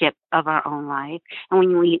ownership of our own life. And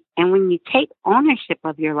when you take ownership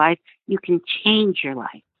of your life, you can change your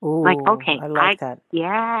life. Like, Ooh, okay, I like that.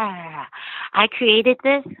 I created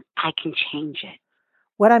this. I can change it.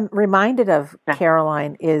 What I'm reminded of,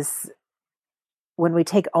 Caroline, is when we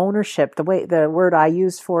take ownership, the word I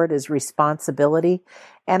use for it is responsibility.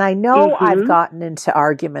 And I know I've Mm-hmm. gotten into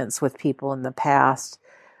arguments with people in the past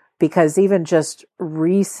because even just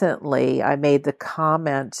recently I made the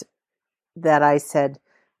comment that I said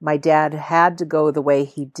my dad had to go the way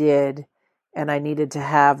he did, and I needed to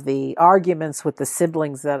have the arguments with the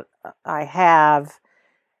siblings that I have,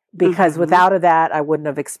 because Mm-hmm. without that, I wouldn't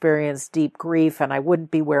have experienced deep grief and I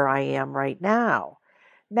wouldn't be where I am right now.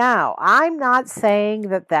 Now, I'm not saying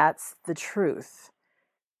that that's the truth,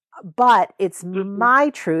 but it's Mm-hmm. my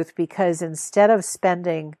truth, because instead of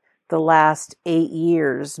spending the last 8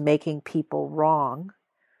 years making people wrong,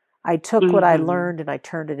 I took what I Mm-hmm. learned and I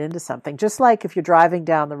turned it into something. Just like if you're driving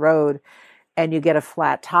down the road and you get a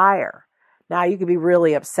flat tire. Now you could be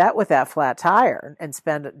really upset with that flat tire and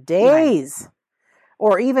spend Right. days.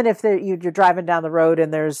 Or even if you're driving down the road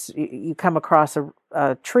and you come across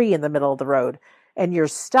a tree in the middle of the road and you're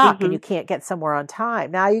stuck and Mm-hmm. you can't get somewhere on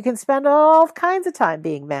time. Now you can spend all kinds of time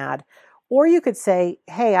being mad. Or you could say,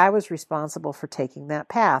 hey, I was responsible for taking that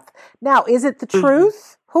path. Now, is it the Mm-hmm.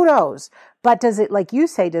 truth? Who knows? But does it, like you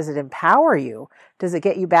say, does it empower you? Does it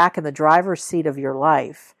get you back in the driver's seat of your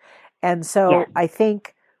life? And Yes. so I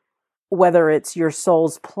think whether it's your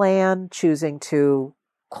soul's plan, choosing to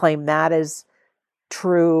claim that as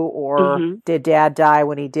true, or Mm-hmm. did dad die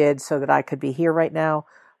when he did so that I could be here right now?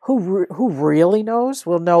 Who really knows?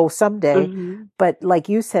 We'll know someday. Mm-hmm. But like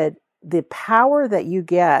you said, the power that you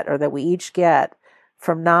get, or that we each get,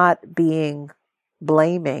 from not being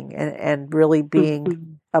blaming and really being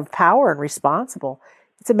Mm-hmm. of power and responsible,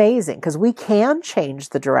 it's amazing, because we can change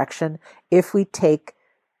the direction if we take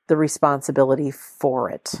the responsibility for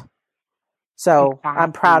it. So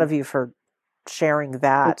I'm proud of you for sharing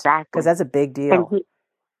that. Exactly. Because that's a big deal.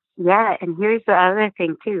 And here's the other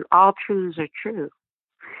thing too. All truths are true.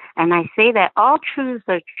 And I say that all truths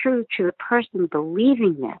are true to the person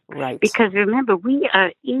believing them. Right. Because remember, we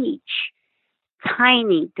are each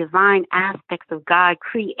tiny divine aspects of God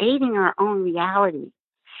creating our own reality.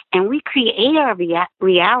 And we create our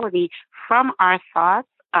reality from our thoughts,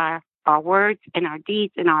 our words, and our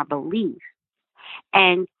deeds, and our beliefs.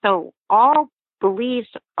 And so all beliefs,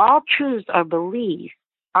 all truths are beliefs,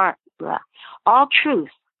 all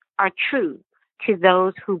truths are true to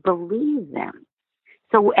those who believe them.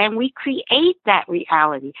 So, and we create that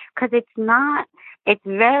reality because it's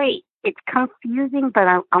confusing, but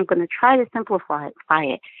I'm going to try to simplify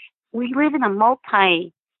it. We live in a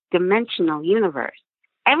multi-dimensional universe.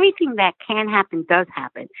 Everything that can happen does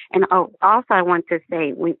happen. And also I want to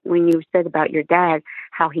say, when you said about your dad,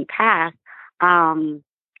 how he passed,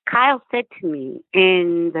 Kyle said to me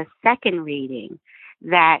in the second reading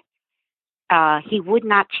that he would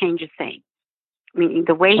not change a thing. I mean,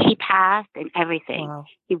 the way he passed and everything, wow.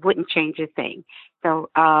 He wouldn't change a thing. So,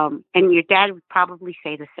 and your dad would probably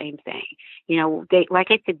say the same thing. You know,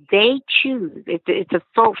 like I said, they choose. It's a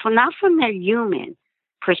soul, not from their human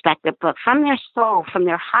perspective, but from their soul, from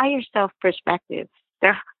their higher self perspective.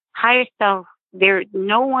 Their higher self,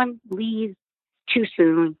 no one leaves too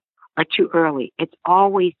soon or too early. It's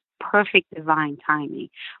always perfect divine timing.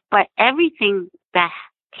 But everything that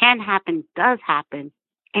can happen does happen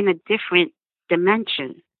in a different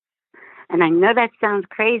dimension. And I know that sounds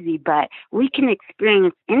crazy, but we can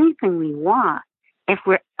experience anything we want if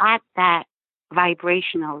we're at that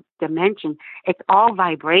vibrational dimension. It's all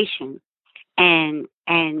vibration. And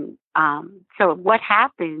so what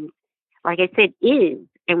happens, like I said, is,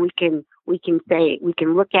 and we can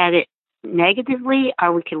look at it negatively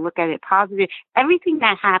or we can look at it positive. Everything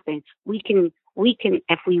that happens, we can,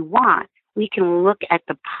 if we want, we can look at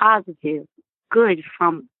the positive good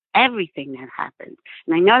from everything that happens.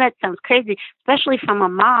 And I know that sounds crazy, especially from a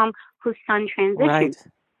mom whose son transitioned. Right.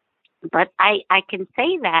 But I can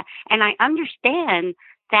say that, and I understand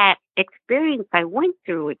that experience I went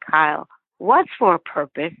through with Kyle was for a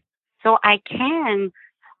purpose, so I can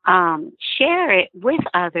share it with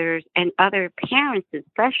others and other parents,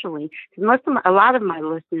 especially. A lot of my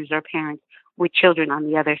listeners are parents with children on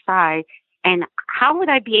the other side, and how would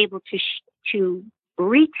I be able to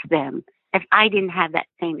reach them if I didn't have that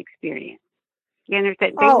same experience? You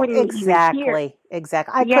understand? They wouldn't exactly. Even hear.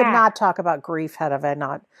 Exactly. I could not talk about grief had I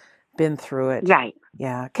not been through it. Right.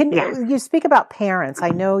 Yeah. Can you speak about parents? I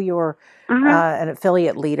know you're an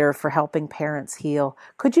affiliate leader for Helping Parents Heal.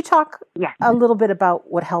 Could you talk a little bit about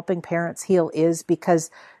what Helping Parents Heal is? Because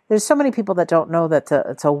there's so many people that don't know that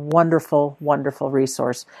it's a wonderful, wonderful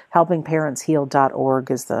resource. HelpingParentsHeal.org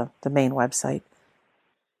is the main website.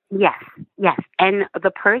 Yes. And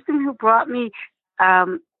the person who brought me,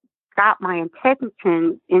 got my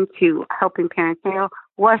attention into Helping Parents Heal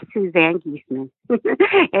was Suzanne Geisman.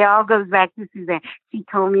 It all goes back to Suzanne. She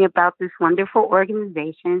told me about this wonderful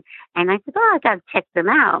organization, and I said, I got to check them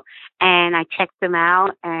out. And I checked them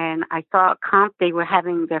out, and I saw they were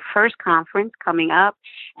having their first conference coming up,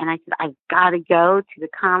 and I said, I've got to go to the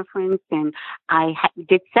conference. And I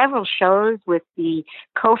did several shows with the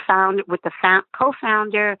co-founder,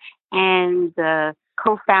 co-founder and the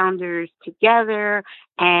co-founders together,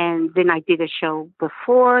 and then I did a show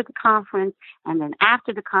before the conference and then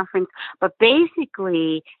after the conference. But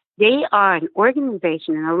basically, they are an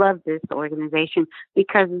organization, and I love this organization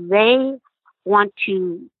because they want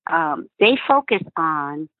to, they focus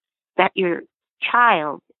on that your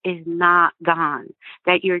child is not gone,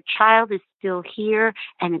 that your child is still here,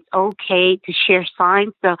 and it's okay to share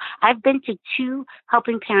signs. So I've been to 2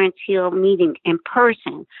 Helping Parents Heal meetings in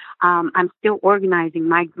person. I'm still organizing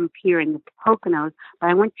my group here in the Poconos, but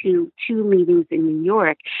I went to 2 meetings in New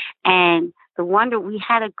York, and we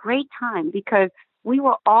had a great time because we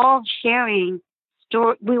were all sharing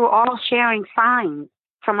signs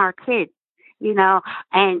from our kids. You know,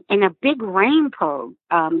 and a big rainbow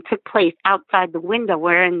took place outside the window.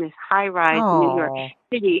 We're in this high-rise in New York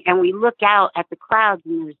City, and we look out at the clouds,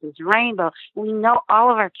 and there's this rainbow. We know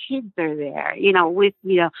all of our kids are there. You know,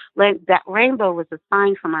 that rainbow was a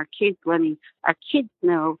sign from our kids, letting our kids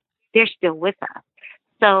know they're still with us.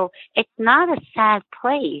 So it's not a sad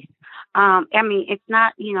place. It's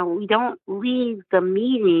not, we don't leave the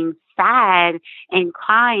meeting sad and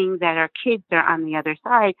crying that our kids are on the other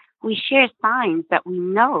side. We share signs that we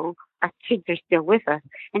know our kids are still with us.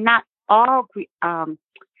 And not all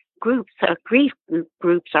grief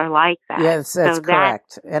groups are like that. Yes, that's So that,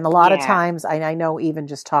 correct. And a lot of yeah. times, I know even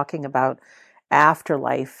just talking about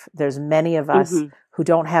afterlife, there's many of us hmm who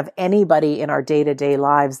don't have anybody in our day-to-day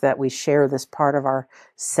lives that we share this part of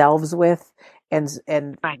ourselves with.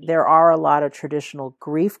 And Right. there are a lot of traditional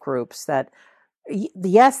grief groups that,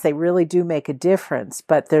 yes, they really do make a difference,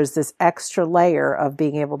 but there's this extra layer of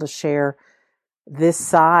being able to share this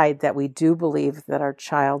side that we do believe that our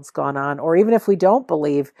child's gone on, or even if we don't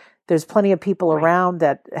believe, there's plenty of people Right. around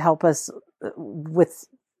that help us with,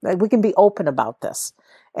 we can be open about this.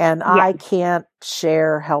 And Yes. I can't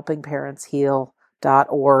share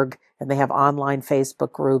helpingparentsheal.org, and they have online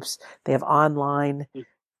Facebook groups. They have online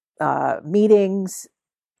meetings,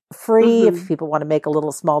 free. hmm If people want to make a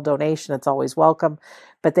little small donation, it's always welcome.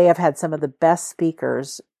 But they have had some of the best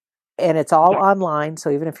speakers, and it's all Yes. online.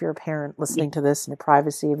 So even if you're a parent listening to this in the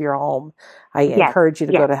privacy of your home, I Yes. encourage you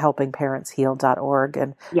to Yes. go to helpingparentsheal.org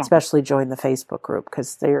and Yes. especially join the Facebook group,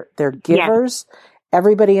 because they're Yes. givers.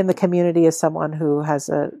 Everybody in the community is someone who has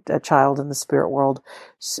a child in the spirit world,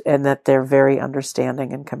 and that they're very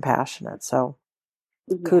understanding and compassionate. So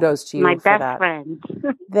kudos to My you for best that. friends.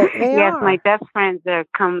 They Yes, are. my best friends have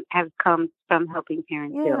come from Helping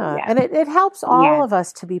Parents Heal. Yeah. Yes. And it helps all Yes. of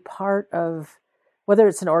us to be part of, whether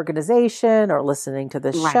it's an organization or listening to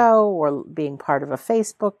this Right. show or being part of a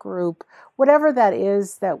Facebook group, whatever that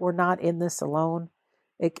is, that we're not in this alone.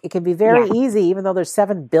 It can be very Yes. easy, even though there's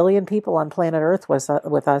 7 billion people on planet Earth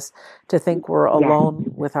with us, to think we're Yes.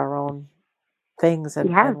 alone with our own things,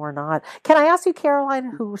 and Yes. we're not. Can I ask you,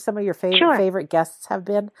 Caroline, who some of your Sure. favorite guests have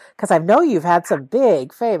been? Because I know you've had some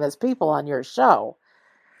big, famous people on your show.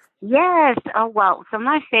 Yes. Oh, well, so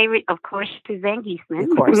my favorite, of course, Suzanne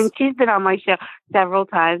Geisman. Of course. She's been on my show several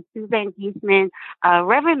times. Suzanne Geisman,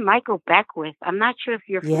 Reverend Michael Beckwith. I'm not sure if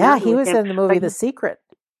you're familiar Yeah, he with was him, in the movie but The Secret.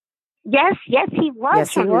 yes, he was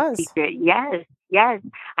Yes, he from The was. Secret. Yes, yes.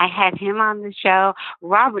 I had him on the show.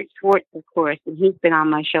 Robert Schwartz, of course, and he's been on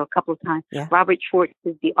my show a couple of times. Yeah. Robert Schwartz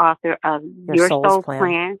is the author of Your Your Soul's Soul's Plan.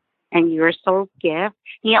 Plan and Your Soul's Gift.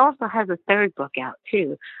 He also has a third book out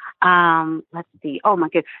too. Let's see. Oh my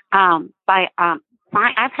goodness.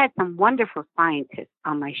 I've had some wonderful scientists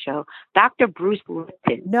on my show. Dr. Bruce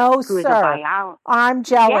Lipton. No, who is a sir. biologist. I'm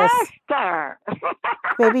jealous. Yes, sir.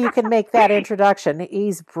 Maybe you can make that introduction.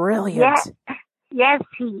 He's brilliant. Yes,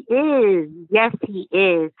 he is. Yes, he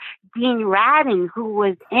is. Dean Radin, who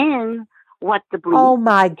was in What the Bleed. Oh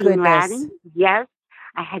my Dean goodness. Radin. Yes,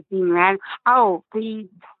 I had Dean Radin. Oh, the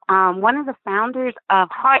one of the founders of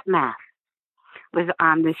HeartMath was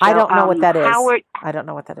on the show. I don't know what that is. Howard. I don't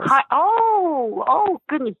know what that is. Oh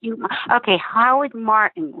goodness! Okay? Howard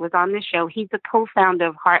Martin was on the show. He's a co-founder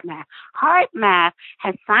of HeartMath. HeartMath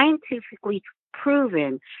has scientifically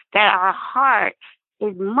proven that our heart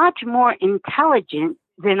is much more intelligent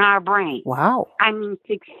than our brain. Wow. I mean,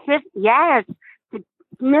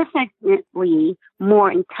 significantly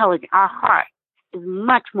more intelligent. Our heart is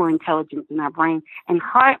much more intelligent than our brain, and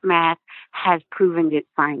HeartMath has proven it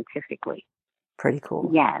scientifically. Pretty cool.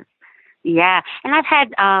 Yes. Yeah. And I've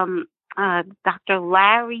had Dr.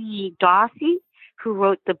 Larry Dawsey, who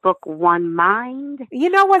wrote the book One Mind. You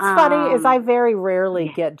know what's funny is I very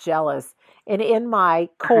rarely get jealous. And in my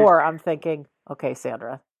core, I'm thinking, okay,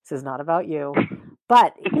 Sandra, this is not about you.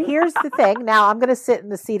 But here's the thing. Now I'm going to sit in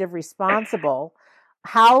the seat of responsible.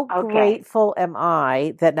 How grateful am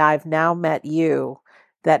I that I've now met you,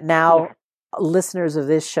 that now listeners of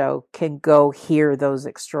this show can go hear those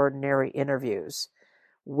extraordinary interviews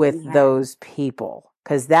with those people.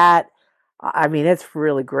 Because it's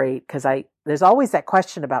really great, because there's always that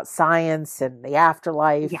question about science and the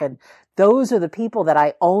afterlife. And those are the people that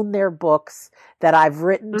I own their books, that I've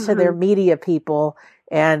written to their media people,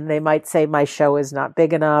 and they might say my show is not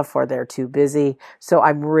big enough or they're too busy. So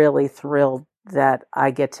I'm really thrilled that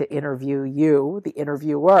I get to interview you, the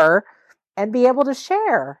interviewer, and be able to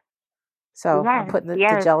share. So I'm putting the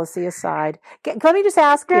jealousy aside. Let me just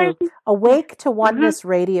ask you,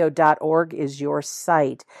 awaketoonenessradio.org is your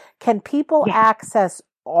site. Can people access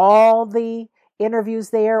all the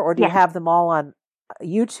interviews there, or do you have them all on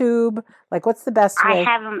YouTube? Like, what's the best way?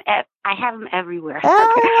 I have them everywhere.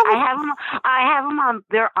 Oh. I have them on.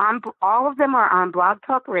 All of them are on Blog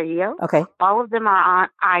Talk Radio. Okay. All of them are on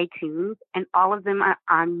iTunes, and all of them are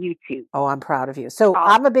on YouTube. Oh, I'm proud of you. So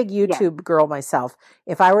I'm a big YouTube girl myself.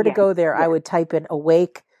 If I were to go there, I would type in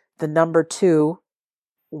Awake, the number 2,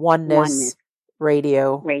 Oneness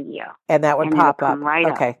Radio, and that would pop up. Right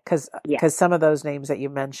okay, because some of those names that you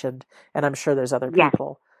mentioned, and I'm sure there's other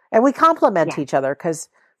people, and we complement each other, because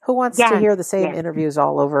who wants to hear the same interviews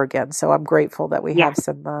all over again? So I'm grateful that we have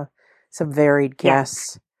some varied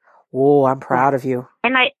guests. Oh, I'm proud of you.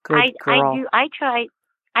 And Good girl.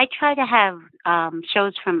 I try to have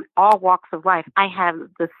shows from all walks of life. I have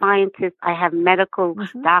the scientists, I have medical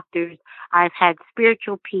doctors, I've had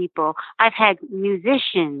spiritual people, I've had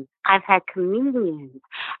musicians, I've had comedians,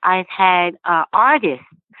 I've had artists.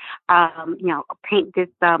 Paint this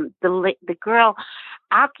the girl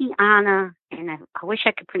Akiana, and I wish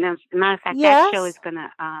I could pronounce. As a matter of fact, that show is Yes.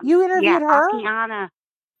 gonna. You interviewed her? Akiana.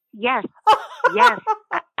 Yes, yes.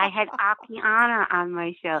 I had Akiana on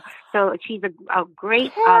my show. So she's a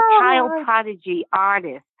great child prodigy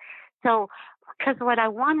artist. So, because what I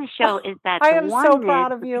want to show is that I the am so oneness.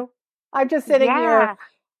 proud of you. I'm just sitting here.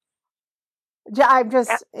 I'm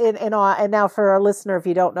just in awe. And now for our listener, if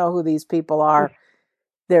you don't know who these people are,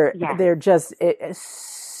 they're just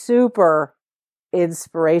super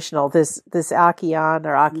inspirational. This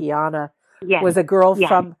Akiana was a girl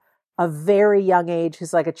from a very young age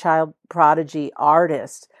who's like a child prodigy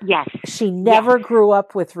artist. Yes. She never grew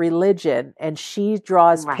up with religion, and she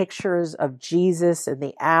draws pictures of Jesus and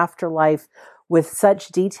the afterlife with such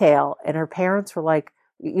detail. And her parents were like,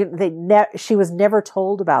 she was never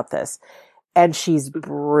told about this. And she's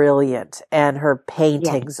brilliant, and her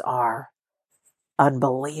paintings are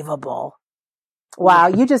unbelievable. Wow,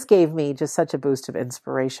 you just gave me just such a boost of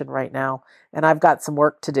inspiration right now, and I've got some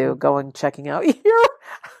work to do. Checking out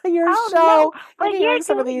your show. No, but hearing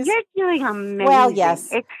some of these. You're doing amazing. Well,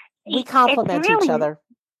 yes, we complement each other.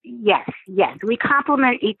 Yes, we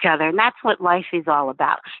complement each other, and that's what life is all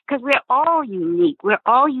about. Because we're all unique. We're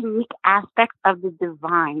all unique aspects of the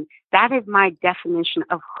divine. That is my definition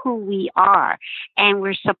of who we are. And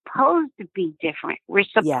we're supposed to be different. We're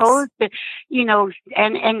supposed to,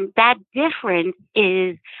 and that difference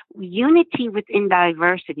is unity within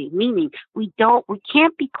diversity, meaning we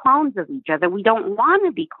can't be clones of each other. We don't want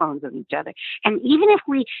to be clones of each other. And even if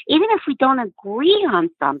we don't agree on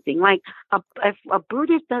something, like if a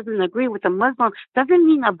Buddhist doesn't agree with a Muslim, doesn't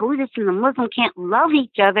mean a Buddhist and a Muslim can't love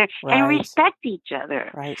each other and respect each other.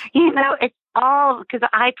 Right. It's all, because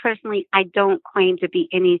I don't claim to be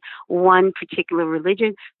any one particular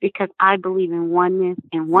religion, because I believe in oneness,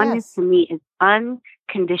 and oneness to me is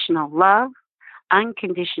unconditional love,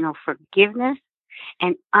 unconditional forgiveness,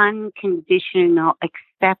 and unconditional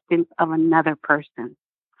acceptance of another person.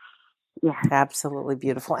 Yeah. Absolutely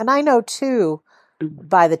beautiful. And I know too,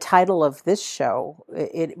 by the title of this show,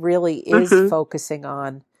 it really is focusing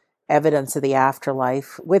on evidence of the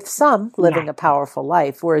afterlife, with some living a powerful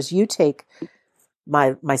life, whereas you take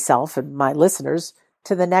myself and my listeners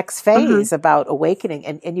to the next phase about awakening,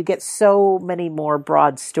 and you get so many more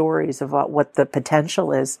broad stories about what the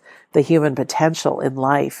potential is, the human potential in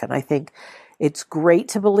life. And I think it's great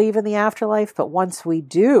to believe in the afterlife, but once we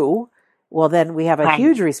do, well, then we have a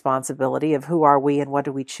huge responsibility of who are we and what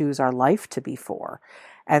do we choose our life to be for.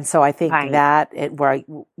 And so I think where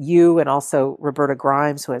you and also Roberta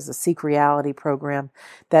Grimes, who has the Seek Reality program,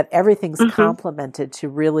 that everything's complemented to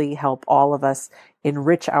really help all of us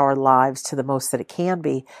enrich our lives to the most that it can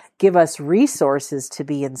be, give us resources to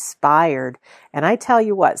be inspired. And I tell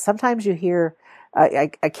you what, sometimes you hear,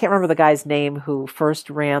 I can't remember the guy's name who first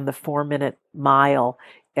ran the 4-minute mile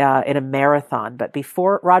in a marathon, but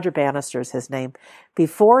before, Roger Bannister's his name,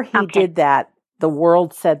 before he did that, the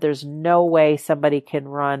world said there's no way somebody can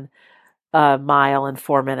run a mile in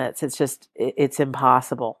 4 minutes. It's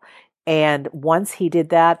impossible. And once he did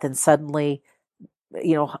that, then suddenly,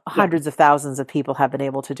 hundreds of thousands of people have been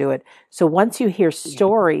able to do it. So once you hear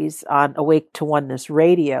stories on Awake to Oneness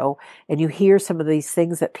Radio, and you hear some of these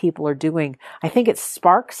things that people are doing, I think it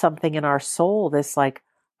sparks something in our soul, this like,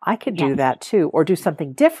 I could do that too, or do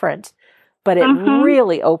something different. But it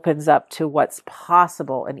really opens up to what's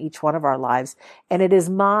possible in each one of our lives. And it is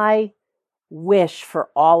my wish for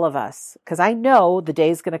all of us, because I know the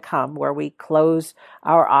day's going to come where we close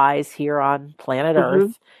our eyes here on planet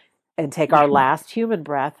Earth and take our last human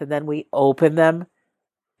breath, and then we open them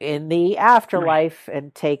in the afterlife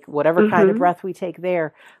and take whatever kind of breath we take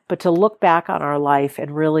there. But to look back on our life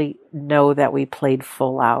and really know that we played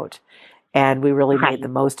full out and we really made the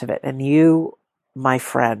most of it. And you, my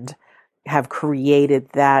friend, have created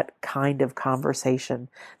that kind of conversation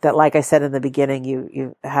that, like I said in the beginning,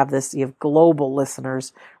 you have global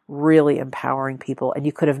listeners, really empowering people, and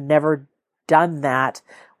you could have never done that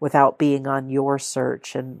without being on your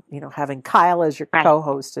search. And, having Kyle as your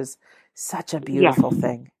co-host is such a beautiful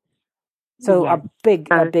thing. So a big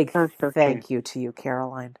thank you to you,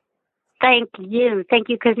 Caroline. Thank you.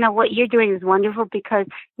 Because what you're doing is wonderful, because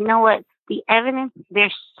you know what? The evidence,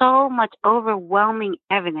 there's so much overwhelming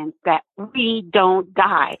evidence that we don't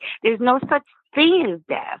die. There's no such thing as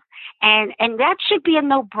death. And that should be a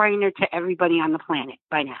no-brainer to everybody on the planet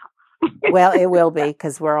by now. Well, it will be,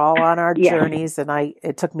 because we're all on our Yes. journeys, and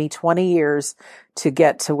it took me 20 years to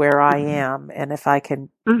get to where I am. And if I can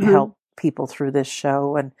help people through this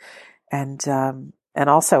show, and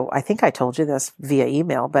also, I think I told you this via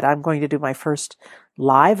email, but I'm going to do my first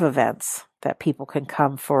live events that people can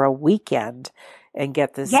come for a weekend and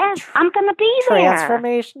get this Yes, I'm going to be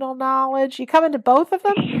transformational knowledge. You come into both of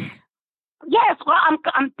them? Yes, well,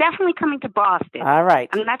 I'm definitely coming to Boston. All right.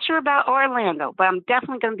 I'm not sure about Orlando, but I'm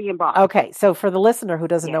definitely going to be in Boston. Okay, so for the listener who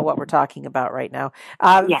doesn't know what we're talking about right now,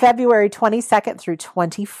 February 22nd through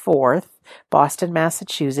 24th, Boston,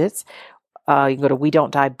 Massachusetts. You can go to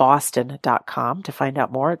WeDon'tDieBoston.com to find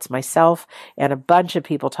out more. It's myself and a bunch of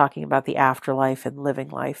people talking about the afterlife and living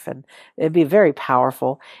life, and it'd be very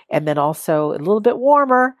powerful. And then also a little bit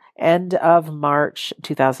warmer, end of March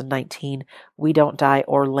 2019,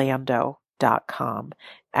 WeDon'tDieOrlando.com.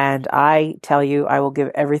 And I tell you, I will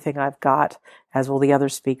give everything I've got, as will the other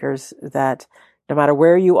speakers, that no matter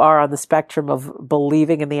where you are on the spectrum of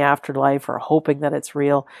believing in the afterlife or hoping that it's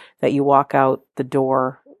real, that you walk out the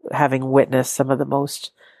door having witnessed some of the most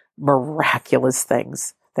miraculous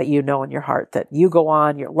things that you know in your heart, that you go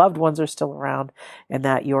on, your loved ones are still around, and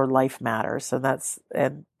that your life matters. And that's,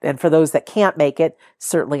 and for those that can't make it,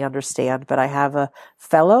 certainly understand. But I have a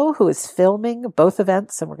fellow who is filming both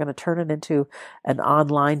events, and we're going to turn it into an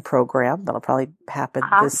online program that'll probably happen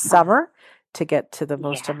this summer to get to the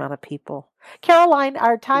most amount of people. Caroline,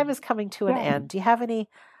 our time is coming to an end. Do you have any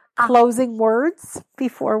closing words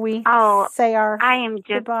before we say our I am just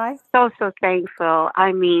goodbye? So thankful.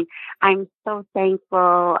 I mean, I'm so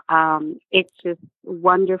thankful. It's just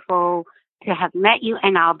wonderful to have met you,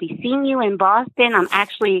 and I'll be seeing you in Boston. I'm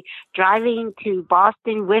actually driving to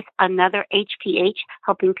Boston with another HPH,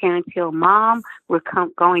 Helping Parents Heal Mom. We're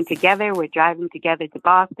going together. We're driving together to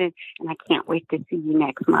Boston, and I can't wait to see you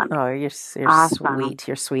next month. Oh, you're Awesome. sweet.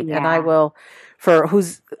 You're sweet. Yeah. And I will, for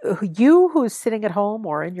who's sitting at home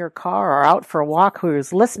or in your car or out for a walk,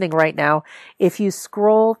 who's listening right now, if you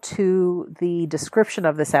scroll to the description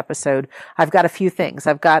of this episode, I've got a few things.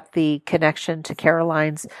 I've got the connection to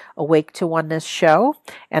Caroline's Awake to Oneness show,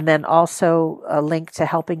 and then also a link to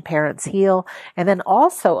Helping Parents Heal, and then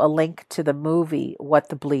also a link to the movie, What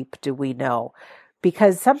the Bleep Do We Know?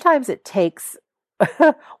 Because sometimes it takes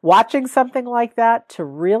watching something like that to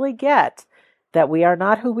really get that we are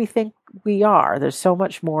not who we think we are. There's so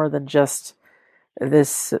much more than just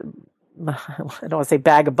this, I don't want to say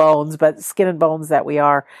bag of bones, but skin and bones that we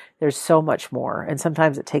are. There's so much more. And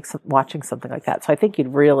sometimes it takes watching something like that. So I think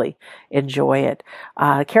you'd really enjoy it.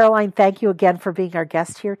 Caroline, thank you again for being our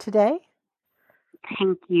guest here today.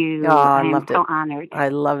 Thank you. I am loved so it. honored. I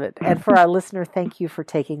love it. And for our listener, thank you for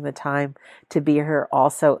taking the time to be here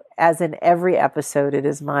also. As in every episode, it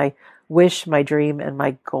is my wish, my dream, and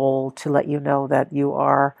my goal to let you know that you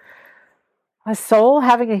are a soul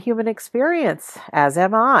having a human experience, as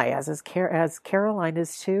am I, as Caroline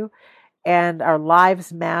is too. And our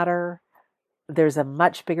lives matter. There's a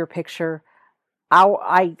much bigger picture.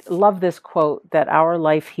 I love this quote, that our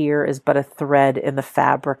life here is but a thread in the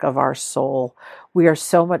fabric of our soul. We are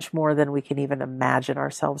so much more than we can even imagine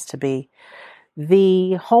ourselves to be.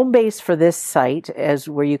 The home base for this site is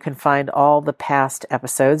where you can find all the past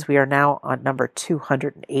episodes. We are now on number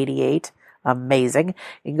 288. Amazing.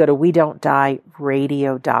 You can go to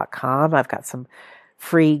WeDon'tDieRadio.com. I've got some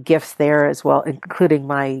free gifts there as well, including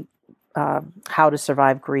my How to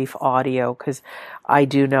Survive Grief audio, because I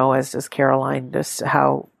do know, as does Caroline, just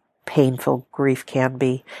how painful grief can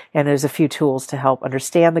be. And there's a few tools to help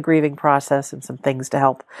understand the grieving process and some things to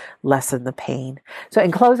help lessen the pain. So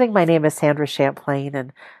in closing, my name is Sandra Champlain,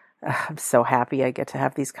 and I'm so happy I get to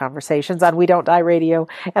have these conversations on We Don't Die Radio.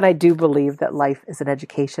 And I do believe that life is an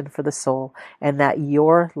education for the soul, and that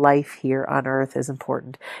your life here on earth is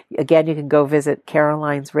important. Again, you can go visit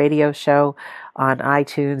Caroline's radio show on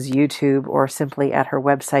iTunes, YouTube, or simply at her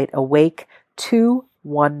website,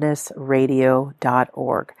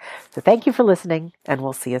 awake2onenessradio.org. So thank you for listening, and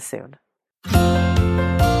we'll see you soon.